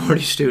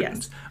 240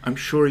 students. Yes. I'm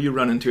sure you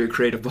run into a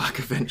creative block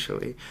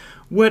eventually.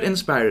 What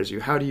inspires you?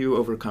 How do you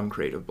overcome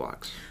creative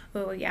blocks?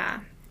 Oh, yeah.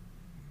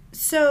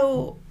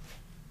 So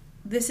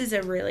this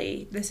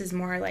is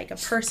more like a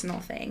personal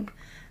thing.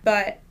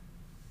 But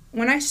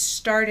when I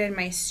started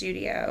my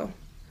studio,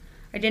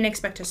 I didn't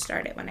expect to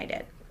start it when I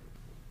did.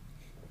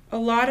 A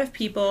lot of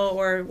people,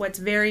 or what's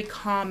very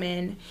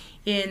common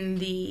in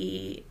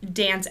the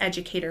dance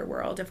educator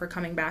world, if we're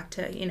coming back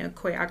to, you know,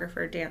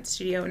 choreographer, dance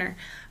studio owner,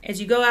 is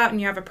you go out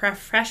and you have a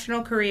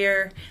professional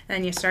career, and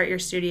then you start your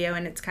studio,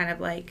 and it's kind of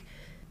like,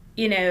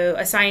 you know,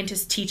 a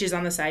scientist teaches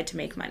on the side to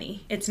make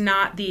money. It's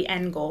not the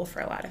end goal for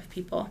a lot of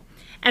people.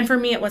 And for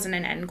me, it wasn't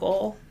an end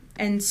goal.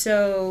 And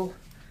so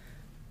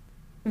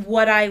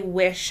what I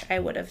wish I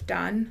would have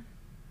done,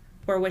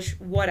 or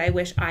what I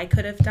wish I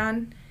could have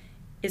done,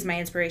 is my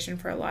inspiration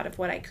for a lot of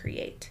what I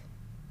create.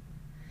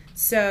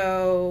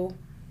 So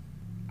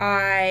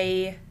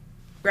I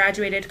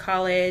graduated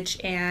college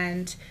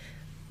and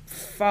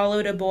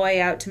followed a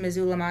boy out to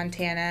Missoula,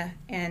 Montana,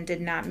 and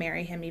did not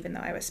marry him even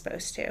though I was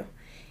supposed to.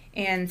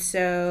 And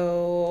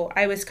so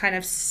I was kind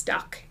of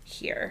stuck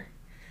here.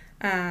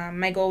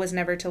 My goal was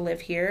never to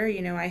live here.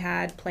 You know, I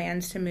had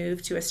plans to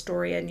move to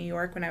Astoria, New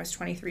York when I was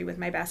 23 with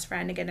my best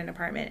friend to get an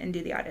apartment and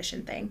do the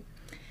audition thing.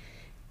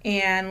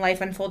 And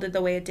life unfolded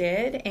the way it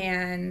did.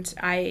 And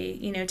I,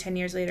 10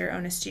 years later,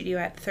 own a studio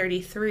at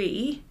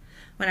 33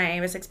 when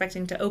I was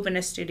expecting to open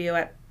a studio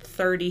at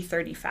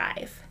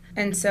 35.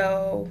 And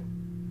so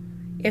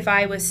if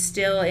I was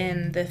still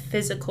in the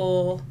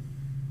physical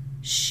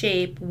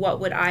shape, what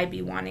would I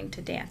be wanting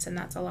to dance? And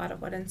that's a lot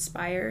of what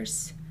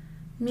inspires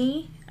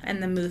me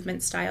and the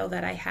movement style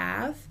that I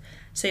have.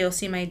 So you'll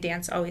see my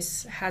dance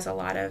always has a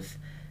lot of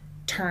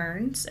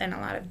turns and a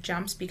lot of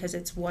jumps because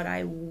it's what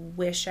I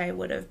wish I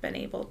would have been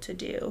able to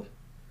do.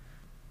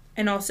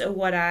 And also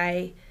what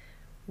I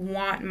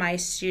want my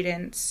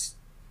students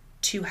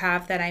to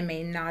have that I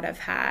may not have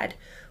had,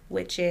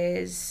 which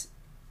is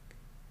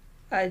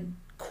a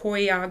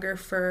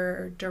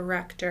choreographer,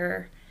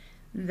 director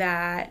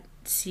that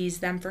sees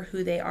them for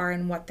who they are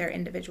and what their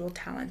individual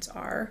talents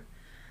are.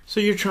 So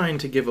you're trying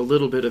to give a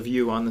little bit of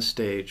you on the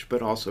stage,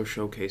 but also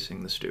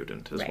showcasing the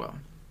student as well.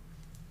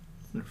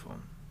 Wonderful.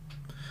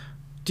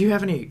 Do you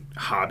have any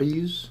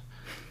hobbies?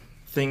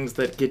 Things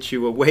that get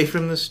you away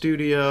from the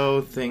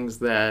studio? Things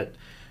that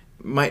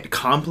might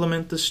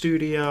complement the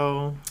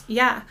studio?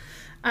 Yeah.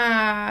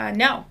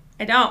 No,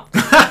 I don't.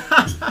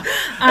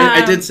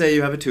 I did say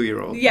you have a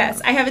 2-year-old.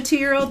 Yes, I have a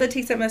 2-year-old that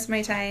takes up most of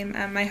my time.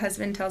 My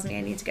husband tells me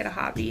I need to get a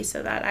hobby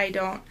so that I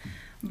don't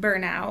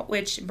burn out,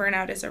 which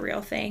burnout is a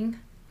real thing.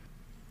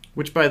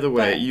 Which, by the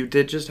way, you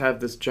did just have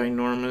this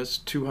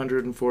ginormous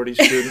 240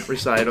 student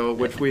recital,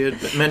 which we had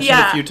mentioned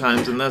a few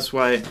times, and that's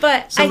why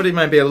somebody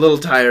might be a little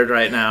tired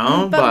right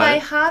now. But my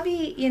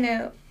hobby,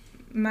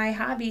 my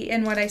hobby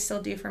and what I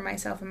still do for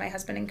myself and my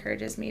husband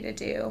encourages me to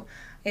do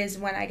is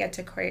when I get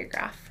to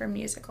choreograph for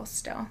musicals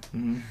still.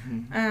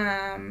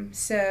 Mm-hmm.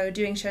 So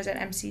doing shows at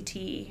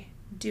MCT,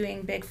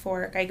 doing Big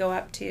Fork, I go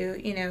up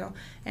to,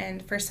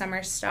 and for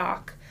summer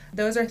stock.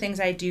 Those are things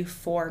I do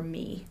for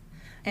me.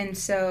 And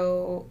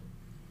so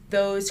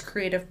those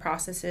creative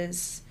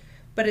processes,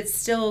 but it's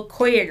still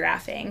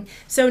choreographing.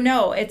 So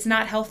no, it's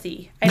not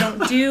healthy. I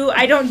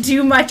don't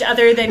do much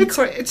other than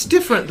it's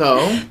different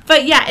though.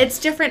 But yeah, it's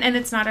different and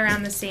it's not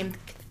around the same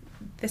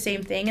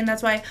thing, and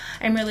that's why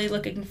I'm really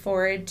looking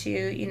forward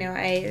to,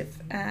 I've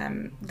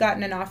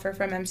gotten an offer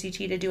from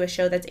MCT to do a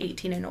show that's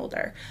 18 and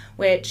older,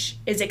 which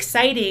is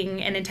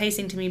exciting and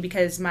enticing to me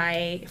because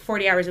my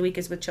 40 hours a week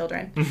is with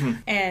children. Mm-hmm.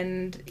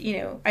 And,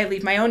 I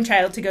leave my own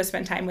child to go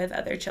spend time with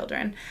other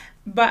children.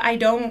 But I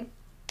don't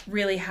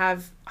really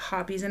have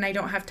hobbies and I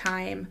don't have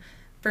time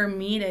for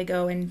me to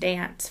go and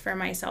dance for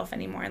myself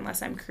anymore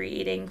unless I'm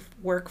creating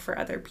work for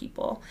other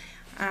people.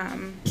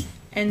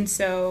 And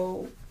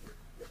so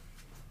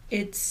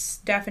it's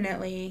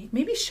definitely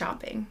maybe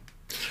shopping.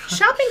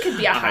 Shopping could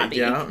be a hobby.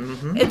 Yeah,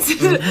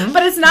 mm-hmm.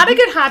 But it's not a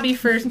good hobby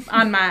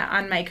on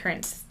my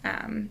current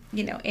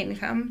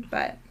income.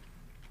 But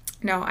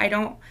no, I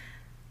don't.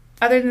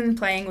 Other than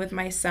playing with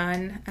my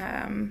son,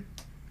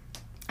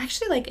 I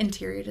actually like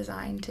interior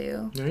design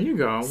too. There you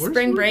go.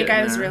 Spring break,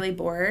 I was really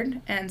bored,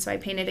 and so I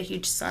painted a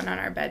huge sun on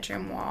our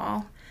bedroom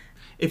wall.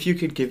 If you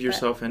could give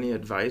yourself any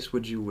advice,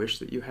 would you wish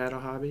that you had a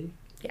hobby?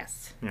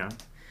 Yes. Yeah.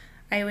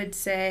 I would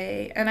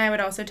say, and I would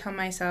also tell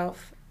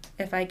myself,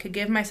 if I could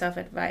give myself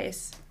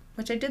advice,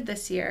 which I did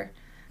this year,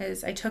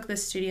 is I took the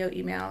studio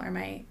email or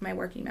my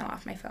work email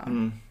off my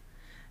phone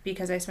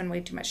because I spend way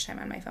too much time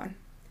on my phone.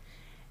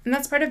 And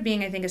that's part of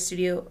being, I think, a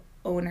studio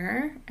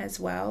owner as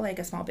well, like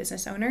a small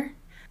business owner.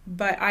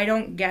 But I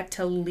don't get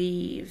to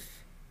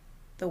leave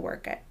the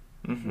work at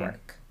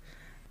work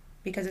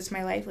because it's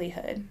my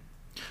livelihood.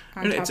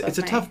 And it's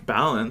a tough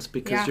balance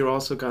because you're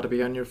also got to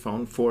be on your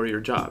phone for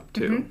your job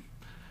too. Mm-hmm.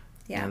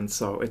 Yeah. And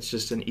so it's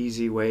just an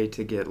easy way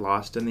to get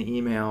lost in the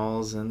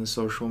emails and the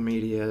social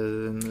media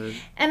and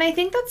I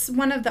think that's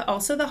one of the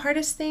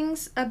hardest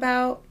things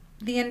about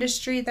the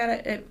industry,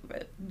 that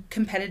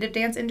competitive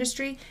dance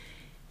industry,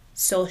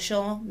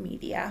 social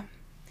media.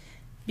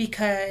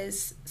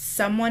 Because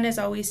someone is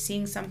always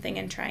seeing something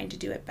and trying to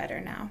do it better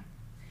now.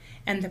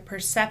 And the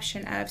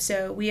perception of,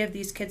 so we have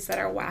these kids that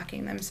are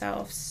whacking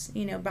themselves,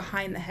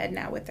 behind the head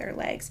now with their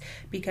legs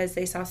because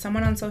they saw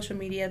someone on social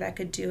media that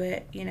could do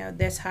it,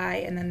 this high,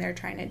 and then they're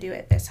trying to do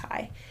it this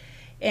high.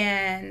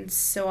 And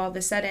so all of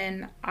a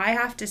sudden, I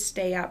have to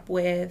stay up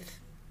with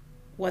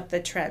what the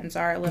trends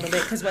are a little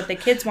bit because what the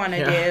kids want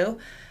to do.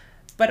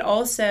 But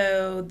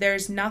also,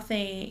 there's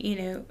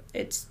nothing,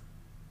 it's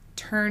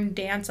turn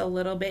dance a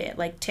little bit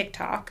like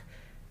TikTok.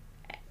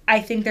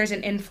 I think there's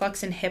an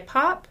influx in hip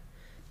hop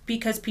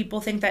because people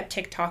think that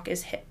TikTok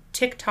is hip.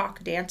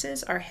 TikTok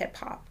dances are hip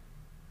hop,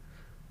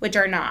 which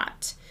are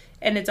not.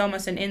 And it's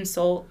almost an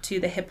insult to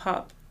the hip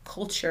hop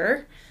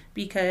culture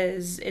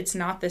because it's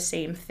not the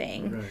same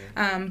thing.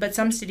 Right. But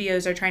some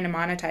studios are trying to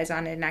monetize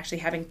on it and actually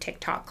having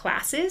TikTok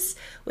classes,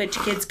 which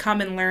kids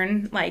come and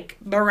learn, like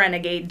the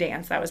Renegade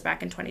dance. That was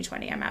back in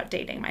 2020. I'm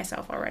outdating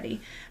myself already.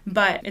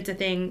 But it's a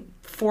thing.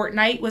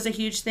 Fortnite was a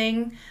huge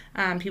thing.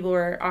 People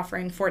were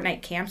offering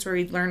Fortnite camps where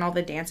we'd learn all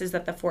the dances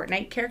that the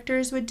Fortnite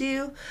characters would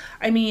do.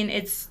 I mean,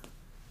 it's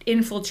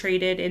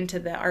infiltrated into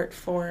the art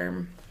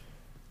form.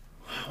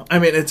 I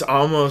mean, it's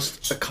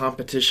almost a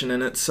competition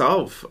in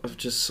itself of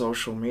just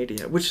social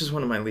media, which is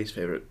one of my least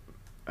favorite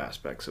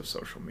aspects of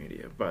social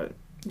media. But,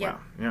 Yeah. wow,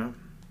 yeah.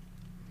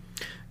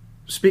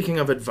 Speaking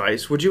of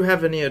advice, would you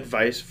have any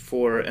advice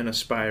for an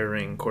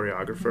aspiring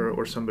choreographer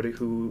or somebody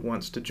who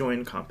wants to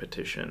join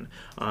competition?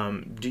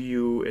 Do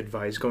you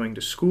advise going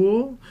to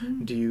school?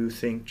 Do you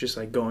think just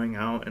like going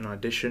out and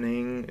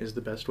auditioning is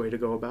the best way to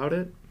go about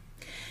it?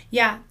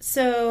 Yeah,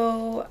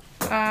 so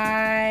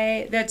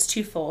that's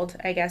twofold,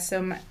 I guess.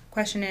 So my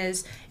question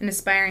is, an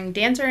aspiring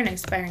dancer and an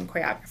aspiring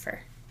choreographer?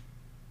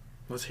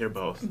 Let's hear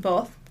both.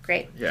 Both?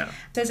 Great. Yeah.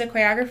 So as a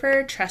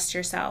choreographer, trust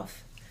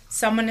yourself.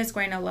 Someone is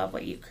going to love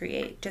what you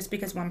create. Just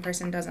because one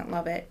person doesn't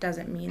love it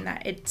doesn't mean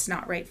that it's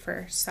not right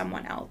for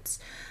someone else.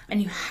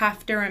 And you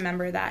have to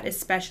remember that,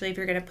 especially if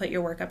you're going to put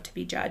your work up to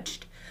be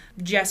judged.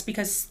 Just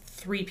because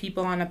 3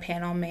 people on a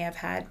panel may have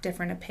had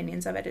different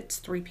opinions of it, it's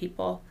 3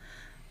 people.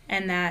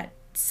 And that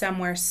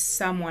somewhere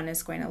someone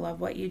is going to love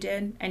what you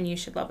did, and you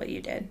should love what you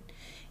did.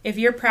 If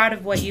you're proud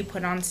of what you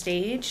put on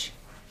stage,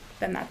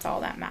 then that's all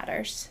that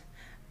matters.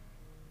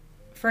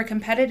 For a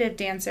competitive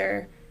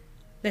dancer,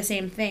 the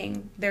same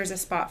thing. There's a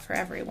spot for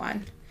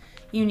everyone.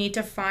 You need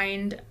to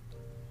find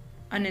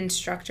an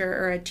instructor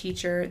or a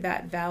teacher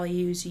that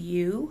values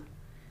you,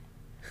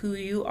 who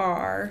you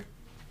are,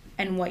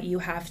 and what you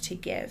have to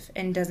give,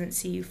 and doesn't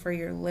see you for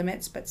your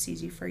limits, but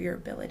sees you for your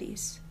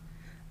abilities.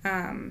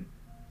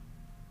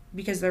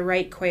 Because the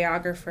right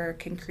choreographer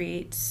can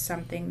create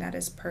something that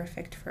is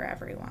perfect for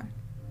everyone.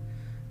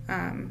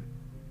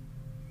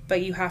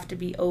 But you have to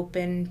be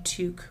open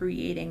to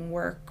creating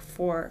work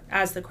for,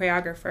 as the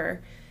choreographer,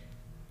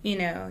 you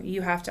know,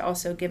 you have to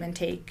also give and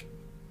take.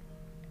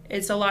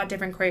 It's a lot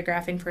different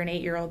choreographing for an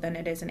 8-year-old than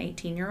it is an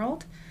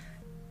 18-year-old.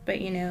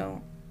 But, you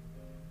know,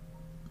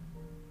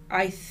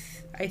 I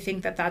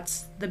think that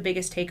that's the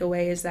biggest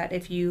takeaway, is that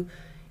if you,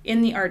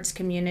 in the arts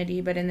community,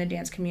 but in the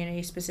dance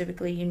community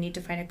specifically, you need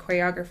to find a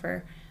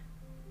choreographer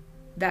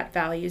that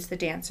values the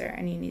dancer,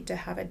 and you need to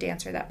have a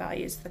dancer that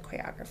values the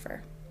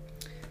choreographer.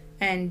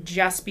 And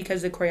just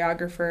because the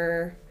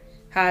choreographer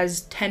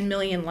has 10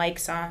 million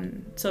likes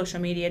on social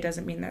media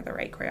doesn't mean they're the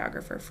right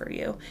choreographer for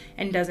you,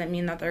 and doesn't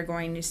mean that they're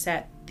going to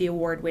set the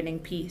award-winning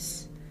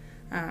piece.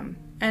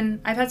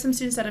 And I've had some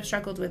students that have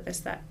struggled with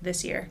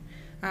this year.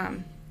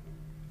 And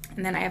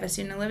then I have a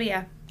student,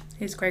 Olivia,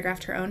 who's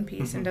choreographed her own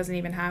piece and doesn't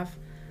even have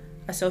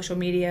a social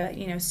media,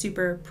 you know,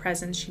 super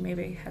presence. She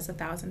maybe has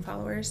 1,000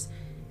 followers,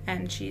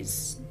 and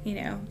she's, you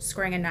know,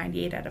 scoring a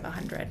 98 out of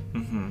 100.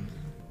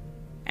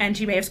 And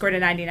she may have scored a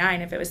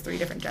 99 if it was 3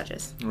 different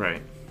judges.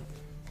 Right.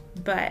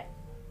 But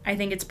I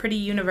think it's pretty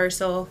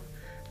universal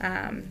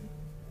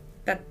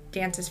that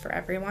dance is for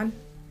everyone.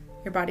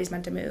 Your body's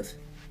meant to move.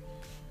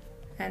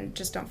 And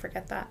just don't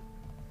forget that.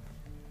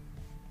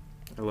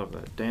 I love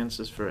that. Dance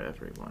is for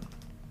everyone.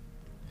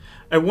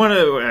 I want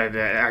to,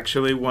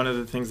 actually, one of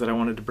the things that I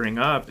wanted to bring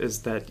up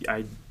is that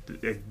I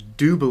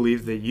do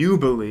believe that you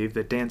believe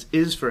that dance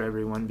is for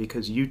everyone,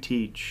 because you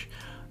teach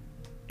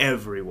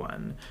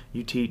everyone.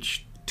 You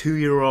teach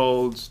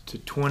 2-year-olds to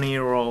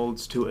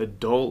 20-year-olds to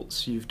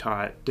adults. You've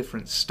taught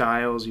different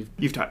styles.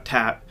 You've taught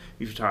tap.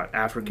 You've taught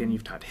African.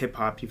 You've taught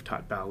hip-hop. You've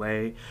taught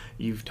ballet.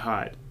 You've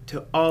taught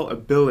to all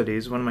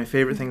abilities. One of my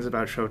favorite things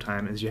about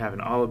Showtime is you have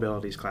an all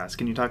abilities class.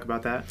 Can you talk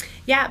about that?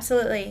 Yeah,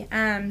 absolutely.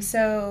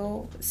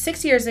 So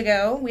 6 years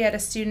ago, we had a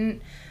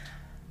student,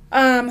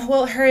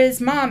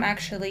 his mom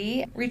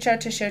actually reached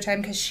out to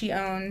Showtime because she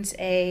owns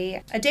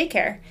a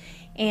daycare.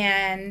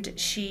 And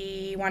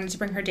she wanted to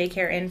bring her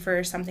daycare in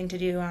for something to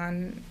do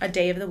on a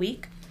day of the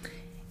week.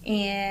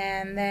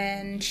 And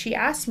then she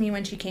asked me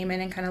when she came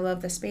in and kind of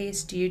loved the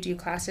space, do you do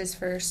classes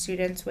for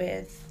students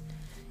with,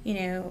 you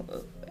know,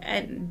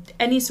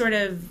 any sort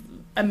of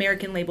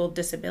American labeled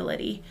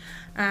disability?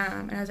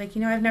 And I was like,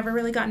 you know, I've never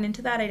really gotten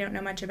into that. I don't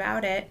know much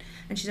about it.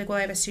 And she's like, well,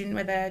 I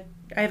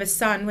have a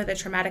son with a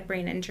traumatic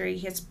brain injury.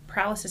 He has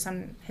paralysis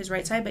on his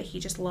right side, but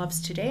he just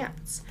loves to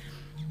dance.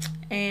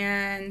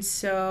 And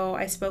so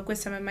I spoke with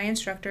some of my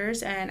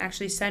instructors and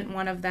actually sent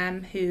one of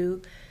them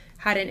who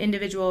had an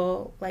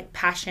individual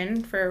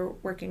passion for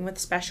working with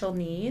special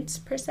needs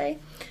per se.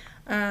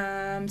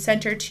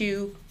 Sent her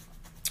to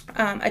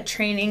a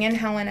training in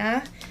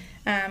Helena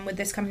with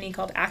this company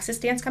called Access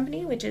Dance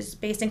Company, which is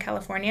based in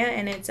California,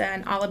 and it's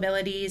an all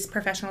abilities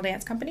professional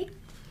dance company.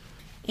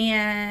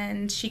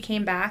 And she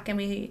came back and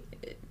we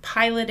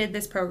piloted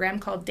this program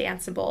called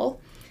Danceable,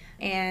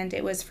 and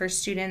it was for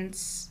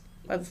students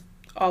of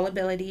all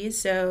abilities.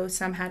 So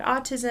some had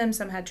autism,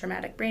 some had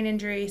traumatic brain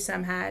injury,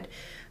 some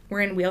were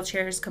in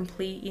wheelchairs,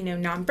 complete,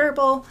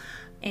 nonverbal.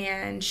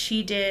 and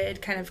she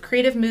did kind of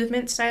creative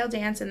movement style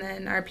dance, and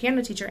then our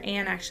piano teacher,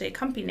 Anne, actually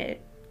accompanied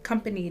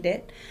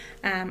it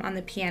on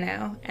the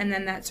piano. And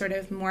then that sort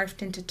of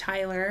morphed into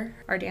Tyler,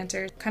 our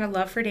dancer, kind of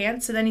love for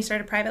dance. So then he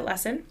started private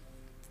lesson.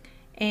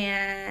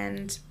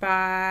 And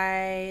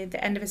by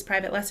the end of his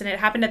private lesson, it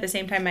happened at the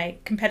same time my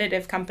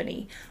competitive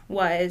company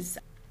was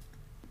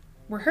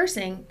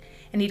rehearsing,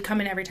 and he'd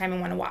come in every time and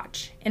want to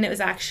watch. And it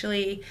was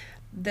actually,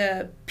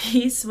 the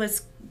piece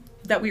was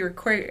that we were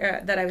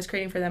that I was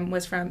creating for them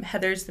was from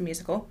Heathers the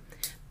musical,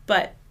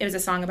 but it was a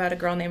song about a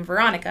girl named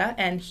Veronica,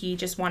 and he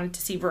just wanted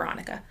to see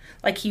Veronica.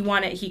 Like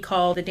he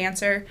called the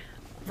dancer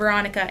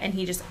Veronica, and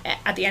he just,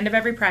 at the end of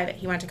every private,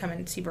 he wanted to come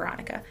and see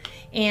Veronica.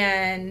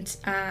 And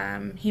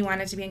he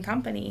wanted to be in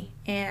company.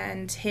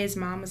 And his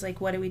mom was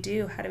like, what do we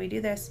do? How do we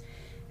do this?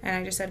 And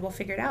I just said, we'll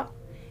figure it out.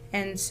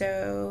 And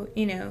so,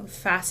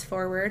 fast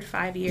forward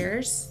 5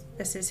 years.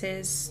 This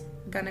is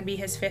gonna be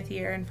his 5th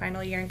year and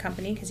final year in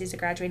company because he's a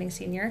graduating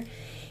senior.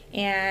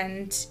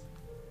 And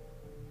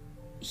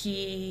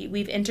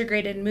we've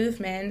integrated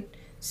movement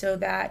so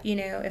that,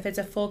 if it's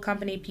a full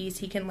company piece,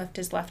 he can lift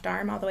his left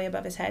arm all the way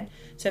above his head.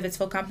 So if it's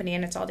full company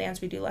and it's all dance,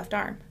 we do left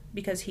arm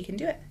because he can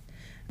do it.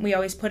 We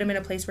always put him in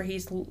a place where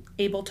he's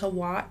able to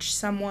watch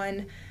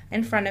someone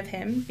in front of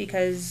him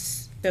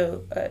because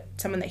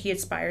someone that he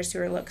aspires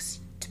to or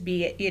looks to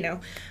be,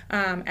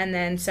 and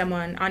then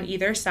someone on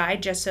either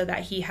side, just so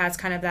that he has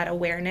kind of that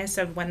awareness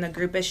of when the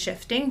group is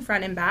shifting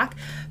front and back.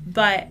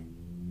 But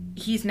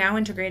he's now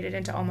integrated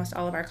into almost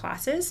all of our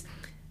classes.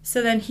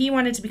 So then he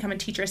wanted to become a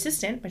teacher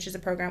assistant, which is a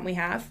program we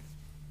have.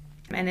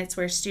 And it's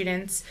where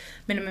students,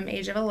 minimum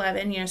age of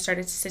 11,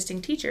 started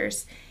assisting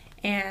teachers.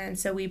 And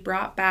so we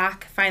brought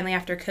back, finally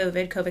after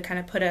COVID kind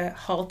of put a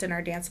halt in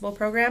our danceable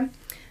program.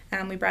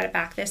 We brought it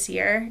back this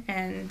year,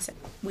 and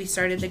we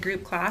started the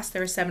group class.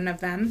 There were 7 of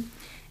them,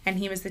 and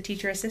he was the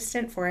teacher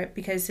assistant for it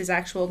because his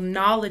actual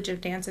knowledge of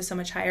dance is so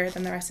much higher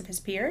than the rest of his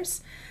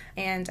peers.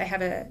 And I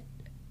have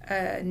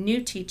a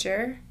new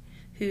teacher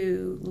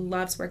who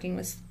loves working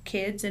with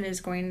kids and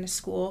is going to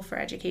school for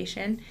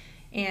education.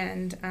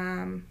 And,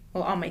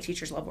 all my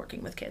teachers love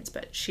working with kids,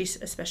 but she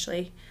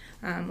especially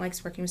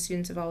likes working with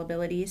students of all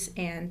abilities,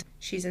 and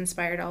she's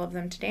inspired all of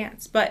them to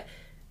dance. But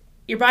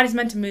your body's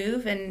meant to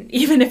move, and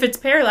even if it's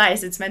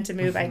paralyzed, it's meant to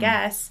move, I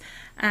guess.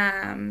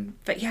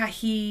 But yeah,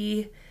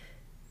 he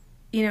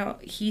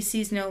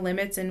sees no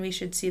limits, and we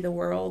should see the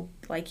world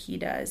like he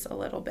does a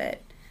little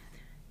bit.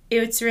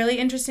 It's really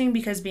interesting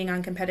because being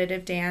on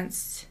competitive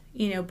dance,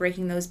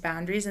 breaking those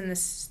boundaries and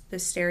the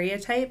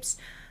stereotypes.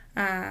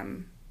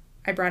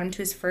 I brought him to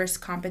his first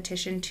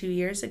competition 2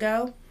 years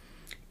ago,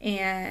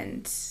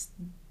 and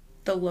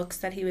the looks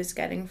that he was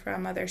getting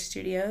from other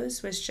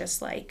studios was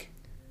just like,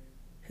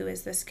 who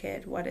is this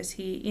kid? What is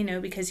he?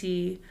 Because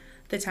he,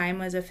 the time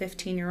was a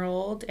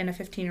 15-year-old in a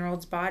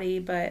 15-year-old's body,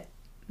 but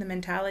the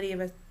mentality of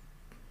a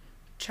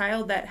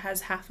child that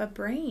has half a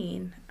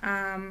brain,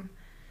 and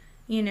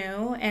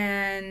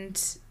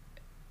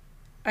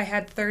I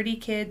had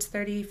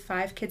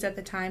 35 kids at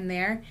the time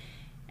there,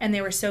 and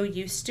they were so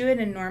used to it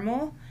and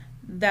normal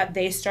that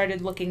they started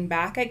looking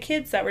back at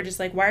kids that were just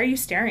like, why are you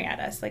staring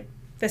at us? Like,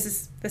 this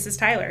is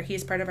Tyler.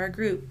 He's part of our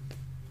group.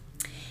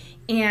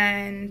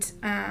 And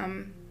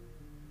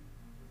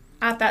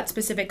at that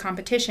specific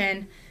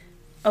competition,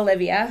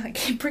 Olivia, I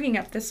keep bringing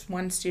up this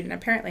one student,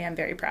 apparently I'm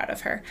very proud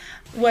of her,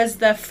 was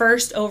the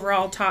first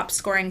overall top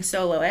scoring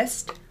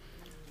soloist.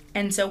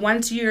 And so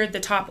once you're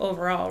the top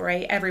overall,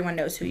 right, everyone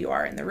knows who you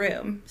are in the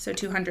room. So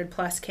 200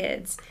 plus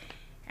kids.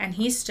 And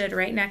he stood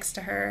right next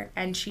to her,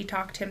 and she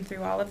talked him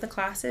through all of the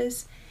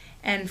classes.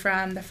 And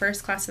from the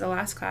first class to the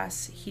last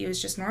class, he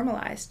was just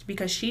normalized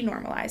because she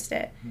normalized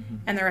it. Mm-hmm.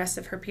 And the rest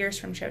of her peers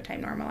from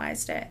Showtime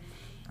normalized it.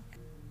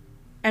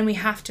 And we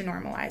have to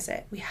normalize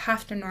it. We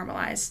have to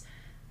normalize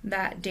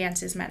that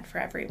dance is meant for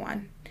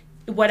everyone,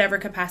 whatever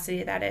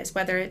capacity that is,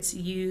 whether it's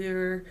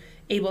you're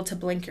able to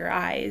blink your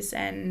eyes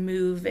and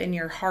move in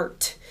your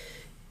heart,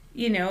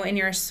 in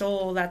your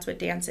soul. That's what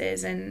dance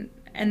is.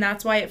 And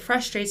that's why it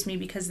frustrates me,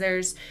 because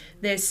there's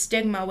this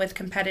stigma with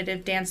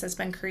competitive dance that's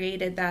been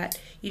created that,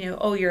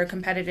 you're a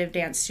competitive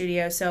dance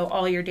studio, so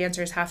all your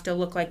dancers have to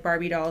look like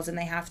Barbie dolls and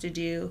they have to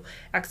do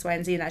X, Y,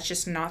 and Z. And that's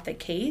just not the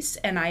case.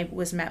 And I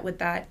was met with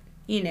that,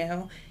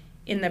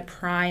 in the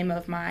prime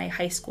of my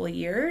high school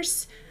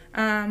years,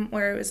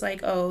 where it was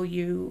like, oh,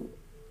 you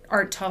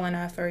aren't tall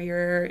enough, or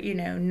you're,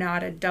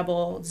 not a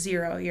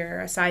 00, you're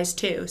a size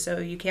 2, so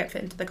you can't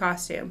fit into the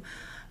costume.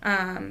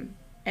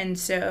 And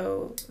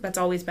so that's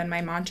always been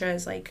my mantra,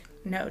 is like,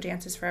 no,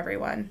 dance is for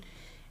everyone.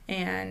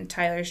 And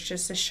Tyler's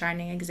just a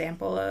shining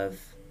example of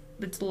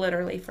it's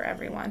literally for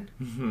everyone.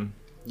 Mm-hmm.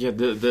 Yeah,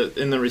 the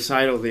in the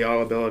recital, the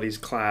All Abilities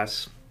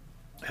class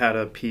had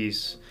a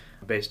piece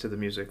based to the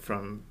music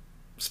from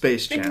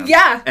Space Jam.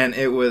 Yeah. And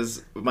it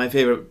was my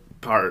favorite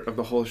part of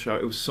the whole show.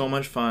 It was so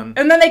much fun.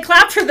 And then they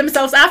clapped for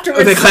themselves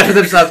afterwards. They clapped for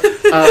themselves.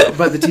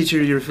 But the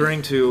teacher you're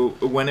referring to,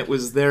 when it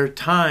was their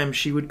time,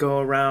 she would go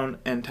around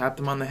and tap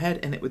them on the head,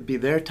 and it would be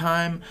their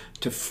time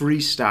to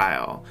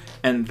freestyle.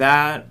 And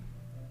that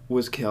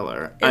was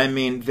killer. It- I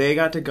mean, they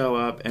got to go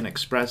up and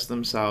express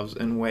themselves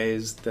in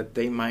ways that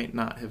they might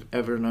not have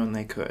ever known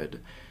they could.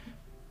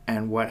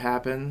 And what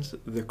happens?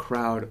 The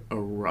crowd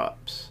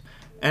erupts.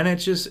 And it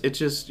just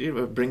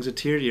it brings a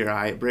tear to your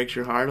eye. It breaks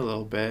your heart a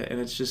little bit, and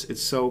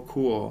it's so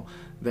cool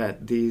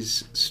that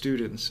these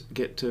students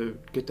get to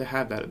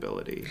have that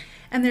ability.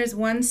 And there's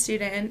one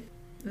student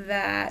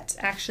that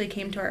actually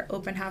came to our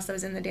open house that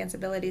was in the dance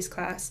abilities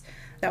class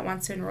that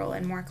wants to enroll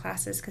in more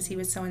classes because he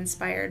was so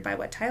inspired by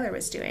what Tyler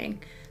was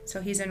doing.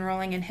 So he's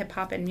enrolling in hip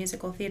hop and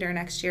musical theater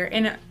next year.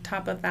 And on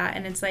top of that,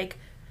 and it's like,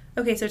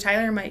 okay, so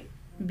Tyler might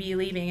be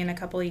leaving in a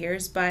couple of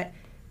years, but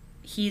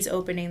he's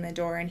opening the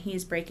door and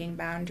he's breaking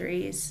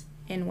boundaries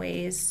in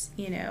ways,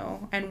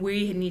 and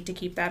we need to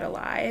keep that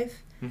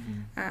alive.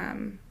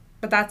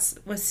 But that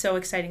was so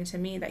exciting to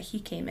me that he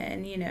came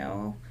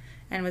in,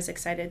 and was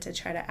excited to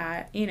try to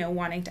add,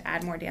 wanting to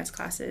add more dance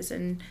classes,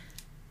 and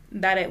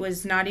that it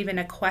was not even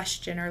a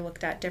question or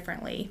looked at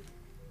differently.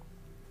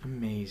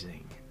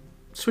 Amazing.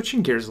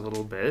 Switching gears a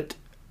little bit,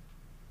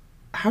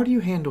 how do you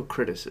handle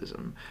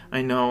criticism?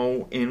 I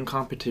know in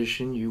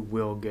competition you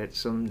will get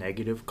some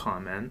negative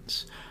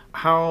comments.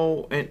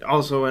 And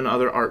also in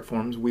other art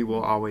forms, we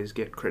will always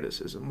get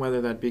criticism, whether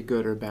that be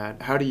good or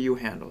bad. How do you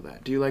handle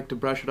that? Do you like to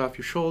brush it off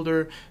your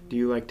shoulder? Do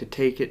you like to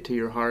take it to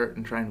your heart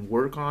and try and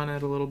work on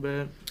it a little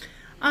bit?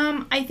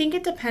 I think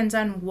it depends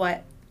on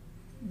what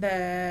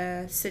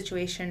the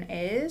situation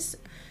is.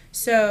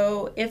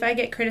 So if I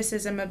get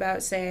criticism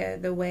about, say,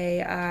 the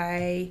way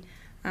I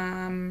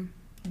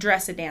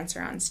dress a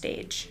dancer on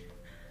stage,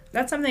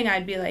 that's something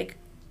I'd be like,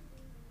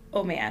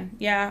 oh man,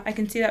 yeah, I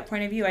can see that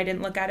point of view. I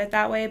didn't look at it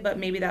that way, but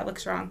maybe that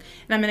looks wrong.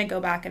 And I'm going to go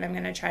back and I'm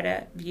going to try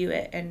to view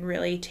it and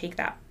really take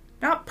that,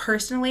 not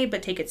personally,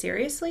 but take it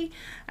seriously.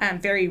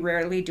 Very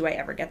rarely do I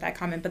ever get that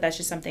comment, but that's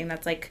just something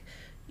that's like,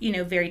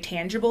 very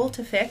tangible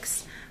to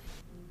fix.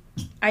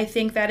 I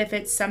think that if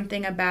it's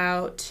something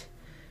about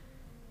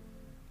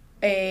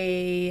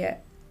a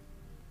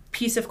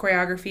piece of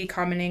choreography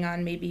commenting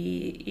on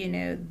maybe,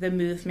 the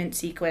movement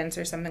sequence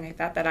or something like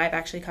that I've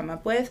actually come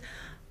up with,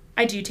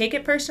 I do take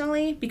it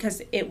personally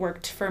because it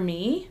worked for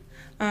me.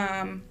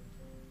 But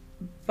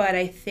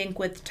I think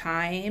with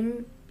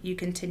time, you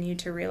continue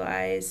to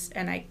realize,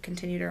 and I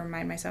continue to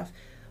remind myself,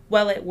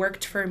 well, it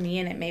worked for me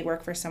and it may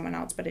work for someone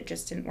else, but it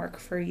just didn't work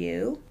for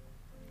you.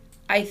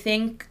 I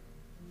think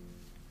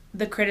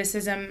the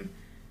criticism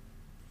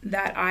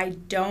that I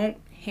don't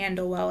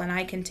handle well and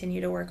I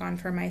continue to work on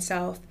for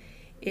myself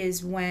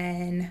is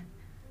when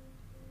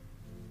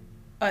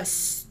a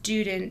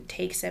student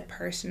takes it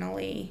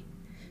personally.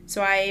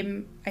 So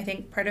I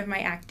think part of my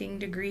acting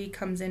degree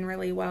comes in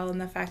really well in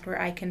the fact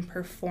where I can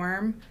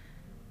perform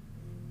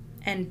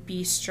and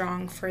be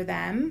strong for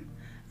them,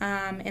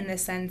 in the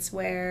sense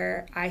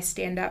where I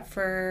stand up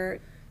for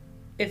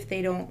if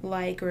they don't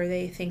like or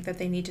they think that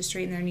they need to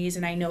straighten their knees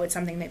and I know it's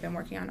something they've been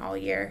working on all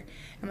year.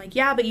 I'm like,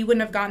 yeah, but you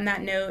wouldn't have gotten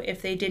that note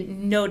if they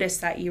didn't notice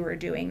that you were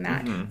doing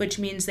that, which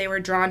means they were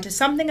drawn to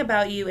something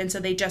about you and so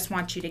they just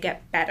want you to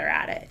get better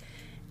at it.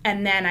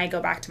 And then I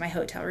go back to my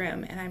hotel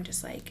room and I'm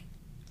just like,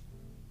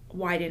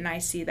 why didn't I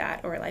see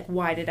that? Or like,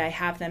 why did I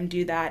have them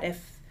do that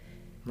if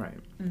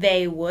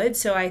they would?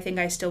 So I think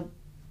I still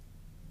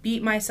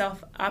beat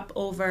myself up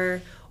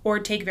over or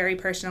take very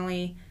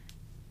personally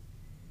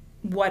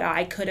what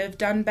I could have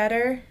done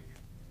better.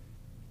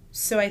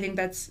 So I think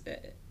that's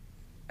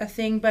a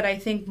thing. But I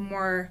think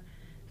more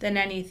than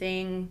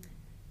anything,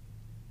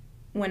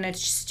 when a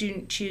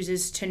student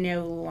chooses to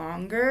no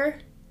longer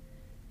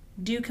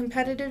do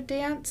competitive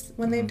dance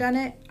when they've done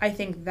it, I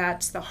think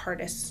that's the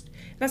hardest.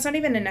 That's not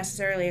even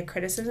necessarily a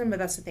criticism, but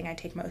that's the thing I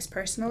take most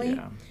personally.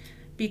 Yeah.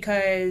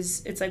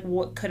 Because it's like,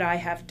 what could I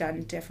have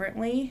done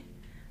differently?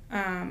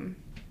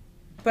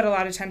 But a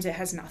lot of times it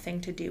has nothing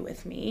to do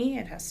with me.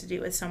 It has to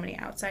do with so many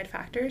outside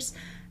factors.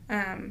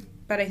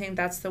 But I think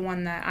that's the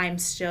one that I'm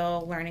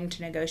still learning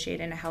to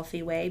negotiate in a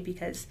healthy way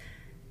because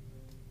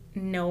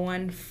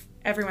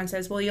everyone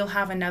says, well, you'll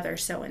have another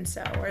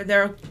so-and-so or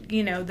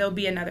there'll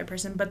be another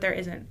person, but there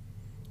isn't.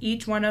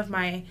 Each one of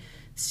my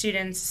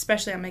students,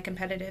 especially on my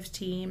competitive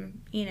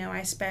team,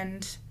 I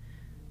spend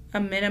a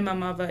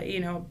minimum of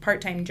a,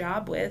 part-time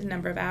job with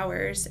number of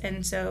hours.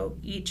 And so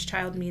each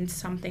child means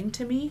something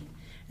to me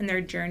and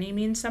their journey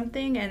means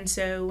something. And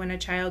so when a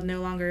child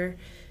no longer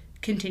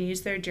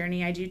continues their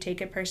journey, I do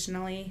take it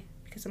personally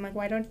because I'm like,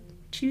 why don't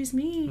choose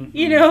me?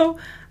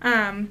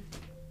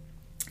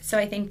 So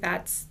I think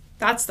that's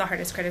the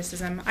hardest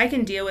criticism. I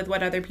can deal with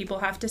what other people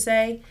have to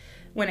say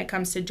when it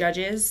comes to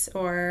judges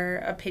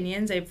or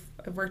opinions. I've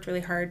worked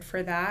really hard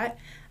for that.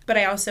 But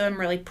I also am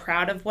really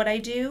proud of what I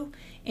do.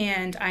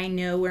 And I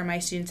know where my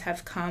students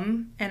have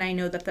come. And I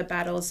know that the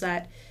battles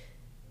that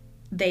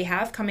they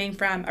have coming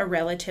from a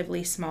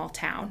relatively small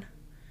town.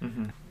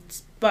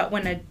 But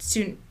when a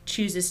student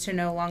chooses to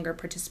no longer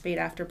participate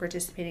after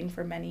participating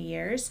for many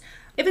years,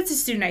 if it's a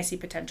student I see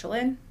potential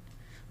in,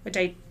 which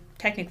I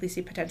technically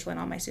see potential in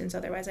all my students,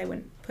 otherwise I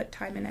wouldn't put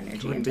time and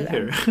energy into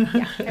them.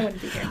 Yeah, I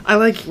wouldn't be here. I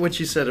like what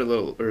you said a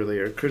little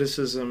earlier.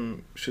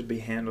 Criticism should be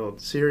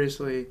handled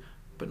seriously,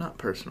 but not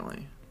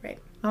personally. Right.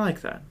 I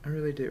like that. I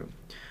really do.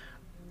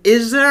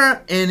 Is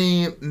there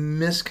any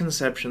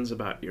misconceptions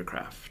about your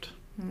craft?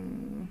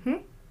 Mm-hmm.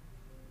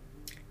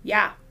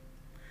 Yeah.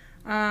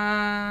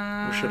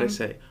 Or should I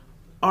say,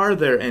 are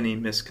there any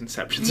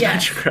misconceptions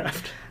about your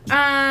craft?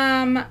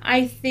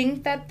 I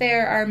think that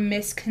there are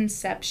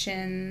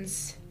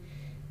misconceptions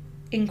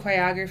in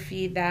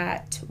choreography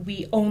that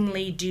we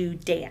only do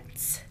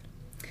dance.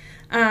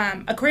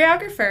 A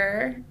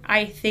choreographer,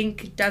 I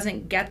think,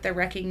 doesn't get the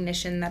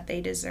recognition that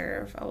they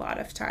deserve a lot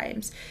of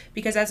times.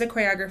 Because as a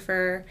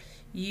choreographer,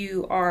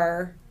 you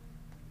are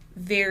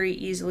very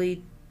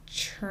easily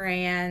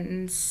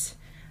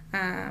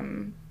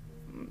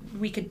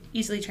we could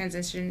easily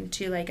transition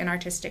to like an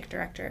artistic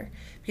director.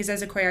 Because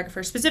as a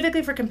choreographer,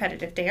 specifically for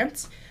competitive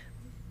dance,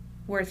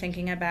 we're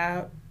thinking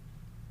about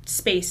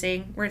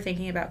spacing, we're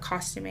thinking about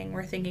costuming,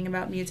 we're thinking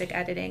about music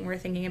editing, we're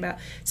thinking about,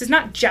 so it's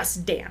not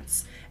just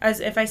dance. As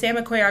if I say I'm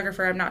a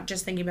choreographer, I'm not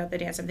just thinking about the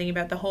dance, I'm thinking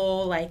about the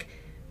whole, like,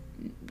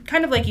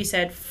 kind of like you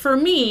said, for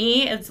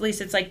me, at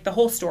least it's like the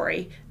whole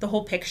story, the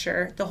whole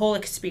picture, the whole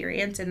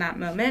experience in that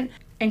moment.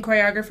 And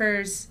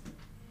choreographers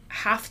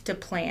have to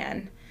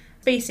plan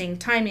spacing,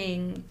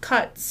 timing,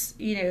 cuts,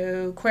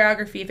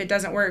 choreography. If it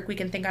doesn't work, we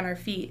can think on our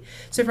feet.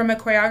 So from a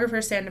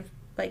choreographer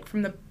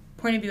from the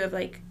point of view of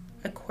like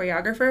a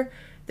choreographer,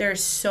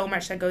 there's so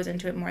much that goes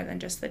into it more than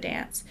just the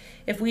dance.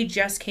 If we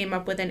just came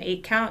up with an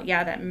 8 count,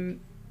 that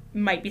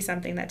might be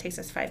something that takes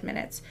us 5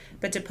 minutes.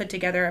 But to put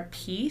together a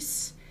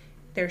piece,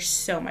 there's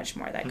so much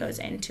more that goes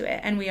into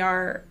it. And we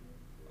are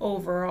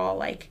overall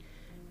like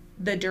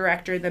the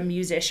director, the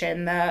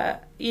musician,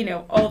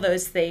 all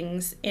those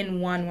things in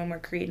one when we're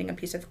creating a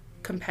piece of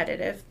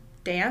competitive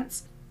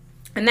dance.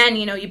 And then,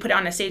 you put it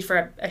on a stage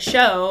for a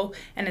show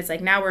and it's like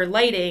now we're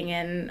lighting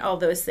and all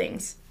those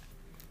things.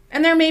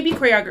 And there may be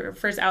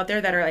choreographers out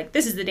there that are like,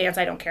 this is the dance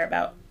I don't care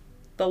about.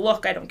 The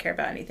look, I don't care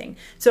about anything.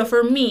 So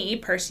for me,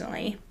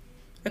 personally,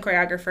 a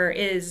choreographer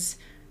is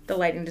the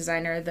lighting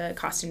designer, the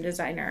costume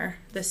designer,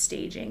 the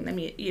staging,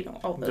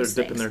 all those things.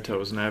 They're dipping their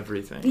toes in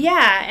everything.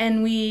 Yeah,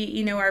 and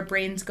we, our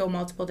brains go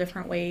multiple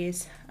different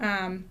ways.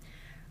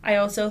 I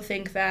also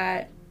think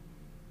that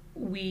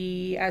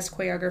we, as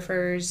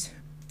choreographers,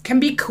 can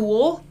be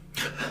cool.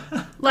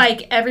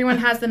 Like, everyone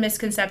has the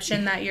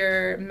misconception that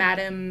you're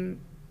Madame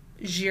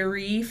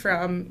Giry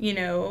from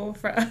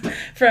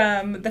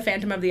the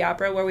Phantom of the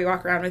Opera, where we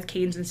walk around with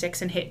canes and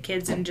sticks and hit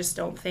kids and just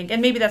don't think.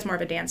 And maybe that's more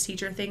of a dance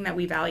teacher thing, that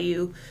we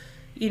value,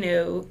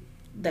 the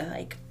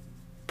like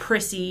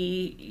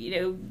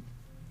prissy,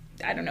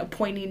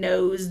 pointy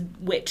nose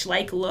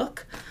witch-like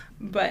look.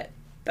 But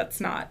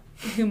that's not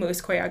who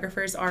most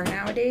choreographers are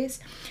nowadays.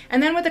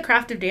 And then with the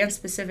craft of dance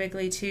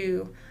specifically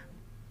too,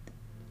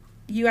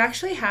 you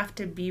actually have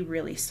to be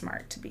really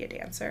smart to be a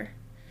dancer.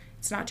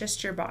 It's not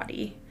just your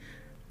body.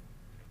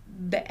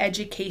 The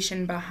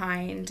education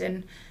behind,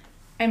 and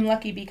I'm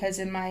lucky because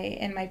in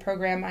my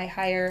program I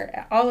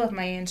hire all of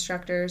my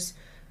instructors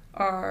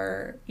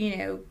are,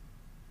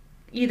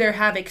 either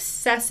have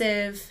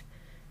excessive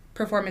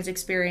performance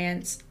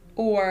experience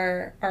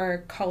or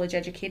are college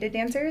educated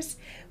dancers,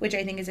 which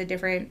I think is a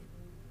different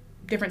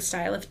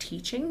style of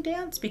teaching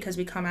dance because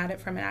we come at it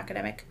from an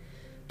academic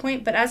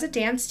point. But as a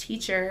dance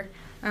teacher,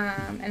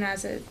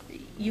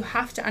 you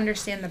have to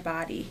understand the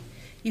body.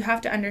 You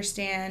have to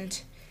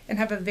understand and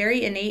have a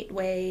very innate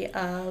way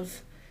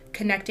of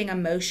connecting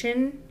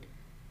emotion,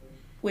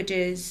 which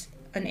is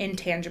an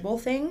intangible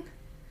thing,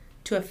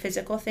 to a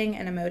physical thing,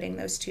 and emoting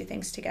those two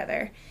things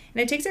together.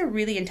 And it takes a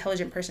really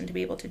intelligent person to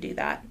be able to do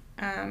that.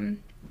 And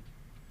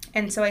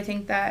so I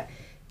think that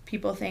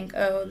people think,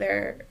 oh,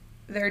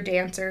 they're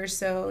dancers,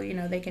 so,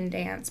 they can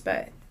dance,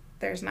 but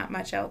there's not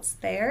much else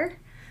there.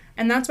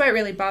 And that's why it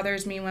really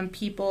bothers me when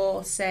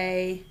people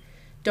say,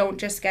 don't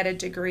just get a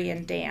degree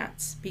in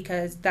dance,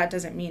 because that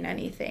doesn't mean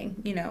anything.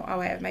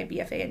 I have my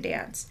BFA in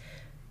dance.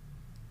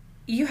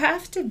 You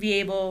have to be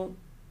able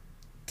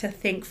to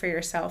think for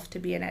yourself to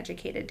be an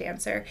educated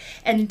dancer.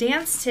 And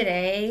dance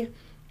today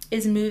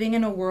is moving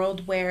in a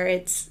world where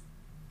it's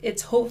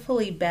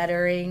hopefully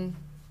bettering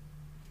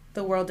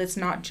the world. It's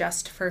not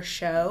just for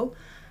show.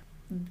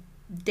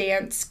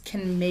 Dance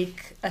can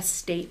make a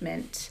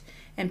statement,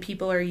 and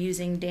people are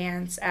using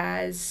dance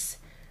as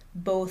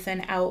both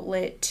an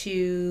outlet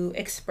to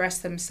express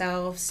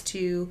themselves,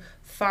 to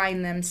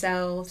find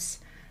themselves,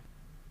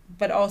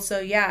 but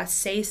also,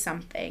 say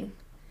something.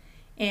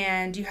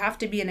 And you have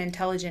to be an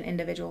intelligent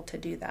individual to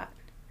do that.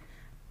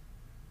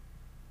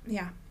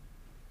 Yeah.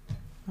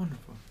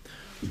 Wonderful.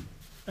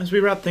 As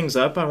we wrap things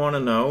up, I want to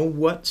know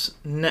what's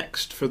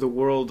next for the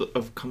world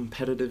of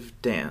competitive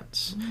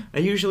dance. Mm-hmm. I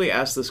usually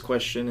ask this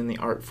question in the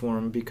art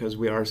form because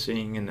we are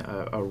seeing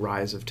a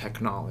rise of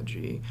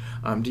technology.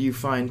 Do you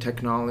find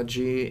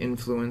technology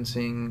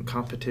influencing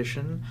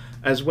competition,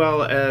 as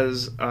well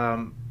as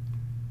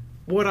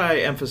what I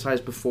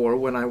emphasized before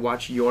when I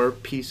watch your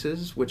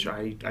pieces, which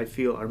I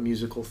feel are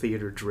musical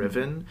theater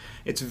driven?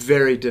 It's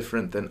very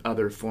different than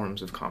other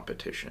forms of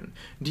competition.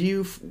 Do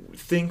you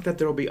think that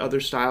there will be other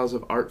styles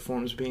of art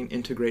forms being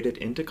integrated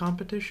into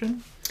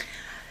competition?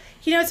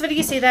 It's funny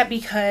you say that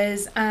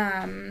because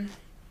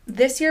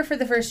This year, for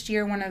the first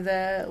year, one of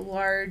the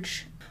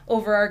large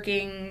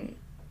overarching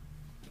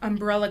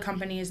umbrella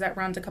companies that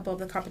runs a couple of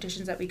the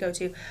competitions that we go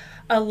to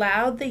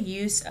allowed the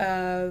use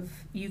of,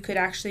 you could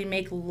actually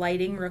make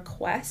lighting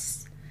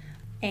requests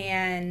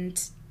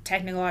and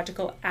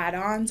technological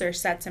add-ons or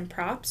sets and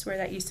props where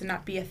that used to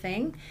not be a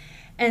thing.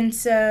 And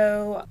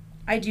so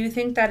I do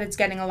think that it's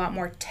getting a lot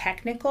more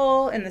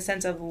technical in the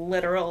sense of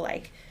literal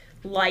like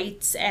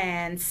lights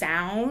and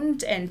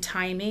sound and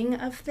timing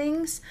of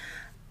things.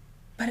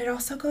 But it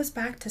also goes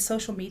back to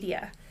social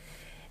media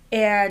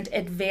and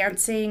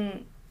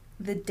advancing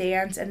the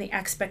dance and the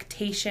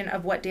expectation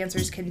of what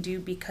dancers can do,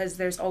 because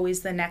there's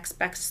always the next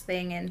best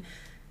thing, and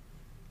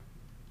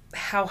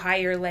how high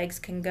your legs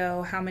can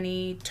go, how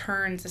many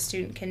turns a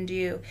student can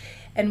do.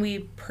 And we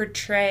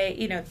portray,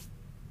 you know,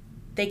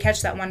 they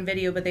catch that one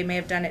video, but they may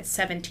have done it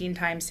 17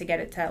 times to get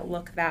it to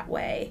look that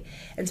way.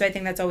 And so I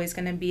think that's always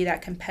going to be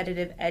that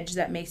competitive edge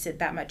that makes it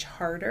that much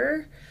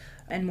harder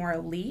and more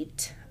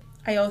elite.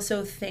 I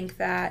also think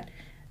that...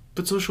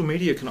 But social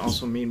media can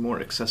also mean more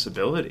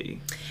accessibility.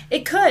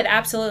 It could,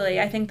 absolutely.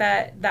 I think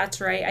that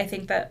that's right. I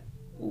think that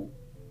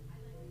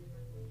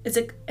it's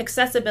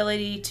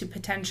accessibility to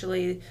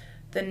potentially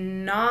the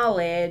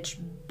knowledge,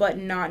 but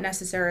not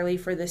necessarily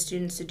for the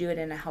students to do it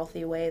in a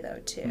healthy way, though,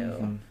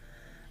 too.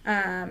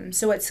 Mm-hmm.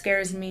 So what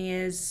scares me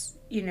is,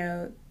 you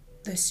know,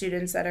 the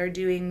students that are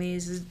doing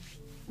these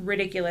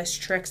ridiculous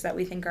tricks that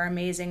we think are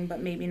amazing,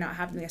 but maybe not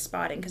having the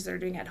spotting because they're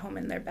doing it at home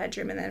in their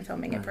bedroom and then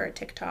filming it for a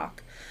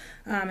TikTok.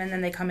 And then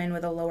they come in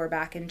with a lower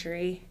back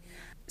injury.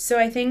 So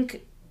I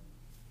think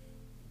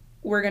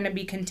we're going to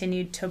be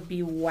continued to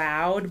be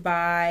wowed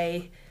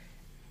by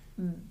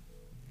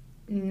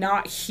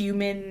not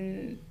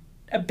human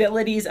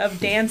abilities of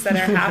dance that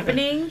are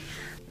happening.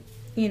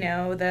 You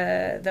know,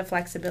 the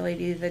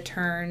flexibility, the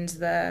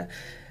turns, I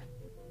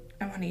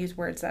want to use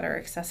words that are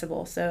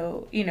accessible.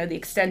 So, you know, the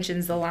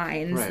extensions, the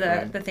lines,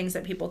 the things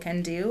that people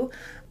can do.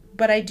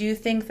 But I do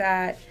think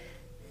that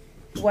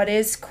what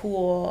is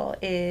cool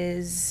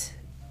is,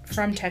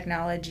 from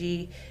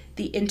technology,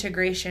 the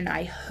integration,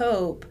 I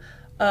hope,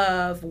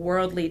 of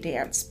worldly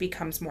dance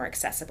becomes more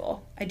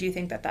accessible. I do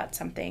think that that's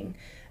something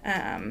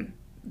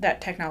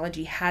that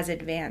technology has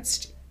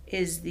advanced,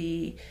 is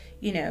the,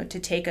 you know, to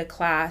take a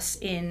class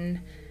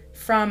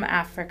from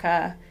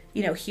Africa,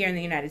 you know, here in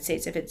the United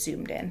States, if it's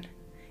zoomed in.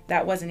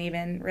 That wasn't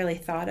even really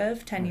thought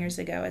of 10 years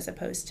ago as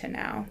opposed to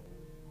now.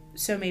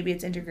 So maybe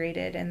it's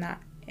integrated in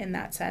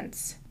that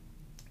sense.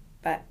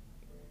 But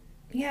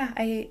yeah,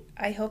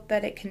 I hope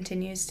that it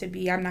continues to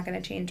be. I'm not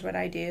going to change what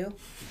I do.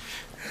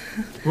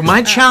 Well,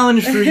 my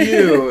challenge for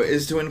you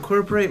is to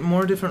incorporate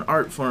more different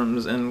art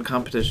forms in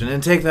competition,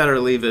 and take that or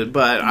leave it.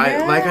 But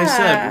like I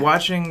said,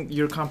 watching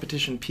your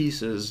competition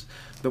pieces,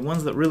 the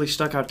ones that really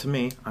stuck out to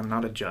me, I'm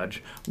not a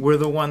judge, were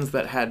the ones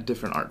that had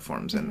different art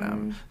forms in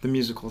them. The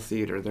musical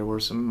theater, there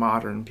were some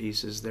modern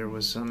pieces, there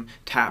was some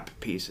tap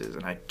pieces,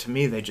 and to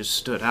me they just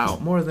stood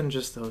out more than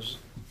just those,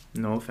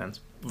 no offense,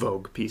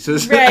 Vogue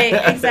pieces. Right,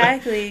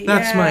 exactly.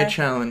 That's my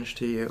challenge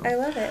to you. I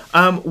love it.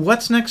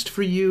 What's next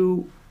for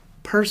you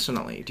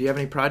personally? Do you have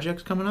any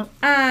projects coming up?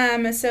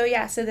 So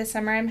this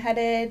summer I'm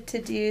headed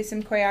to do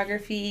some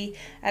choreography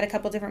at a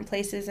couple different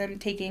places. I'm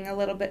taking a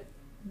little bit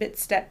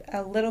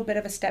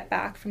of a step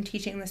back from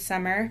teaching this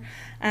summer,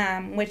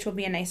 which will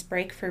be a nice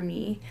break for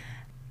me.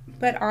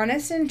 But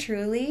honest and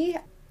truly,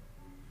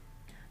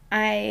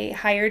 I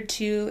hired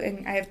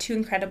I have two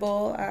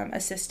incredible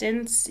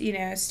assistants, you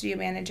know, studio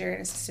manager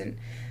and assistant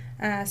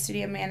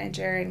studio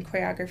manager and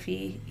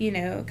choreography, you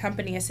know,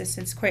 company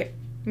assistants,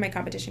 my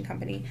competition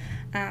company.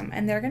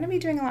 And they're going to be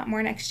doing a lot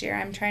more next year.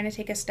 I'm trying to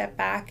take a step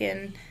back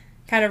and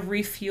kind of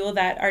refuel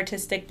that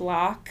artistic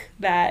block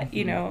that,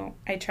 you know,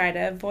 I try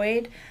to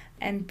avoid,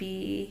 and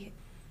be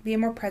a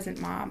more present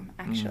mom,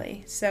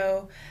 actually.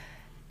 So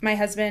my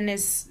husband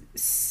is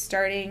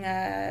starting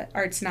a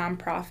arts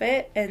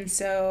nonprofit, and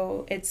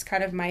so it's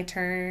kind of my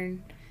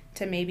turn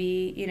to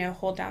maybe, you know,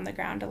 hold down the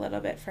ground a little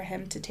bit for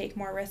him to take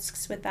more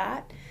risks with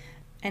that,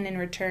 and in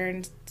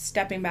return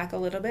stepping back a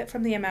little bit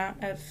from the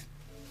amount of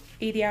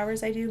 80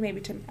 hours I do, maybe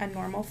to a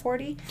normal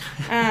 40.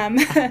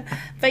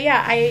 But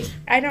yeah,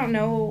 I don't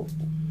know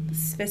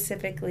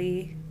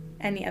specifically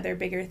any other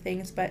bigger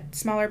things, but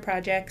smaller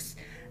projects,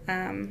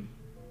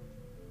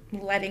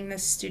 letting the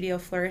studio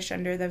flourish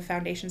under the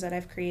foundations that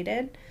I've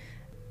created,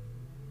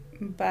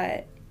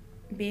 but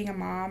being a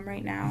mom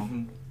right now.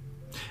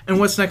 And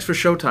what's next for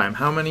Showtime?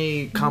 How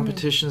many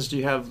competitions do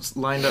you have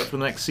lined up for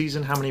the next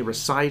season? How many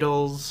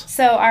recitals?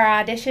 So our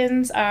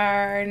auditions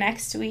are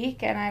next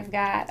week, and I've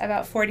got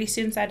about 40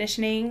 students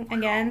auditioning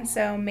again,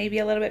 so maybe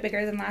a little bit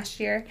bigger than last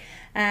year.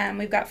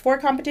 We've got 4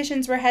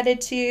 competitions we're headed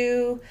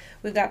to.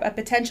 We've got a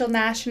potential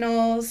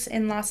nationals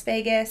in Las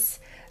Vegas.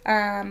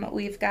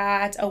 We've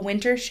got a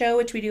winter show,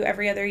 which we do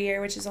every other year,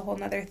 which is a whole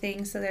nother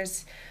thing. So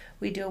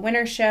we do a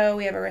winter show.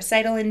 We have a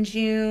recital in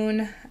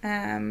June.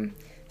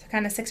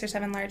 Kind of 6 or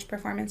 7 large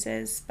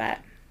performances, but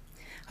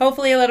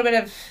hopefully a little bit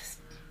of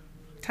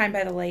time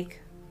by the lake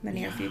the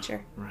near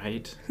future.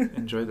 Right.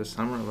 Enjoy the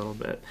summer a little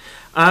bit.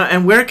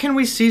 And where can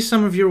we see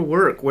some of your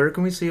work? Where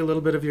can we see a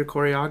little bit of your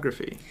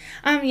choreography?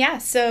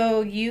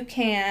 So you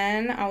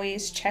can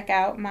always check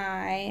out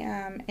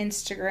my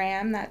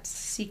Instagram.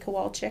 That's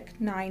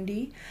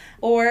Kowalchik90.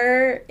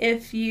 Or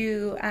if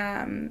you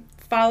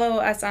follow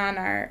us on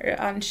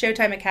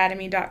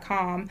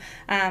ShowtimeAcademy.com.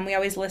 We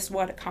always list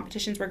what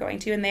competitions we're going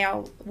to, and they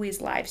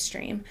always live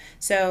stream.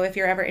 So if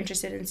you're ever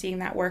interested in seeing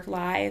that work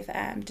live,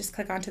 just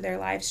click onto their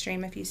live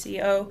stream. If you see,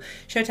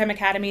 Showtime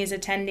Academy is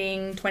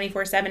attending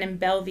 24/7 in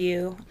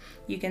Bellevue,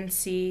 you can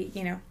see,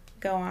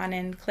 go on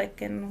and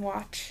click and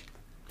watch.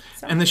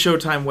 So. And the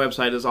Showtime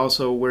website is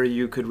also where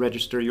you could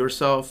register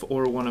yourself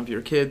or one of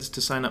your kids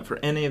to sign up for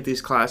any of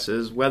these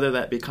classes, whether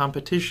that be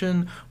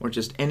competition or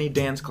just any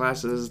dance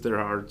classes. There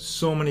are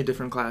so many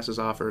different classes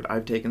offered.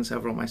 I've taken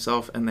several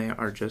myself, and they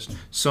are just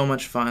so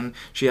much fun.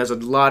 She has a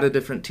lot of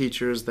different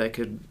teachers that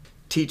could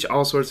teach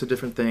all sorts of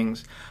different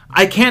things.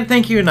 I can't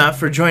thank you enough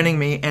for joining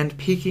me and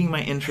piquing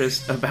my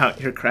interest about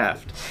your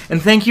craft.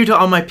 And thank you to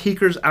all my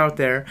peakers out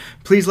there.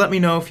 Please let me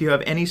know if you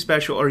have any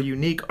special or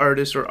unique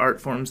artists or art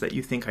forms that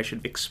you think I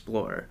should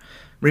explore.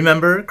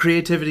 Remember,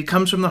 creativity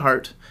comes from the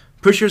heart.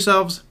 Push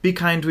yourselves, be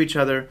kind to each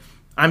other.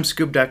 I'm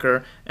Scoob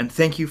Decker, and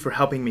thank you for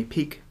helping me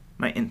pique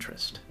my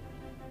interest.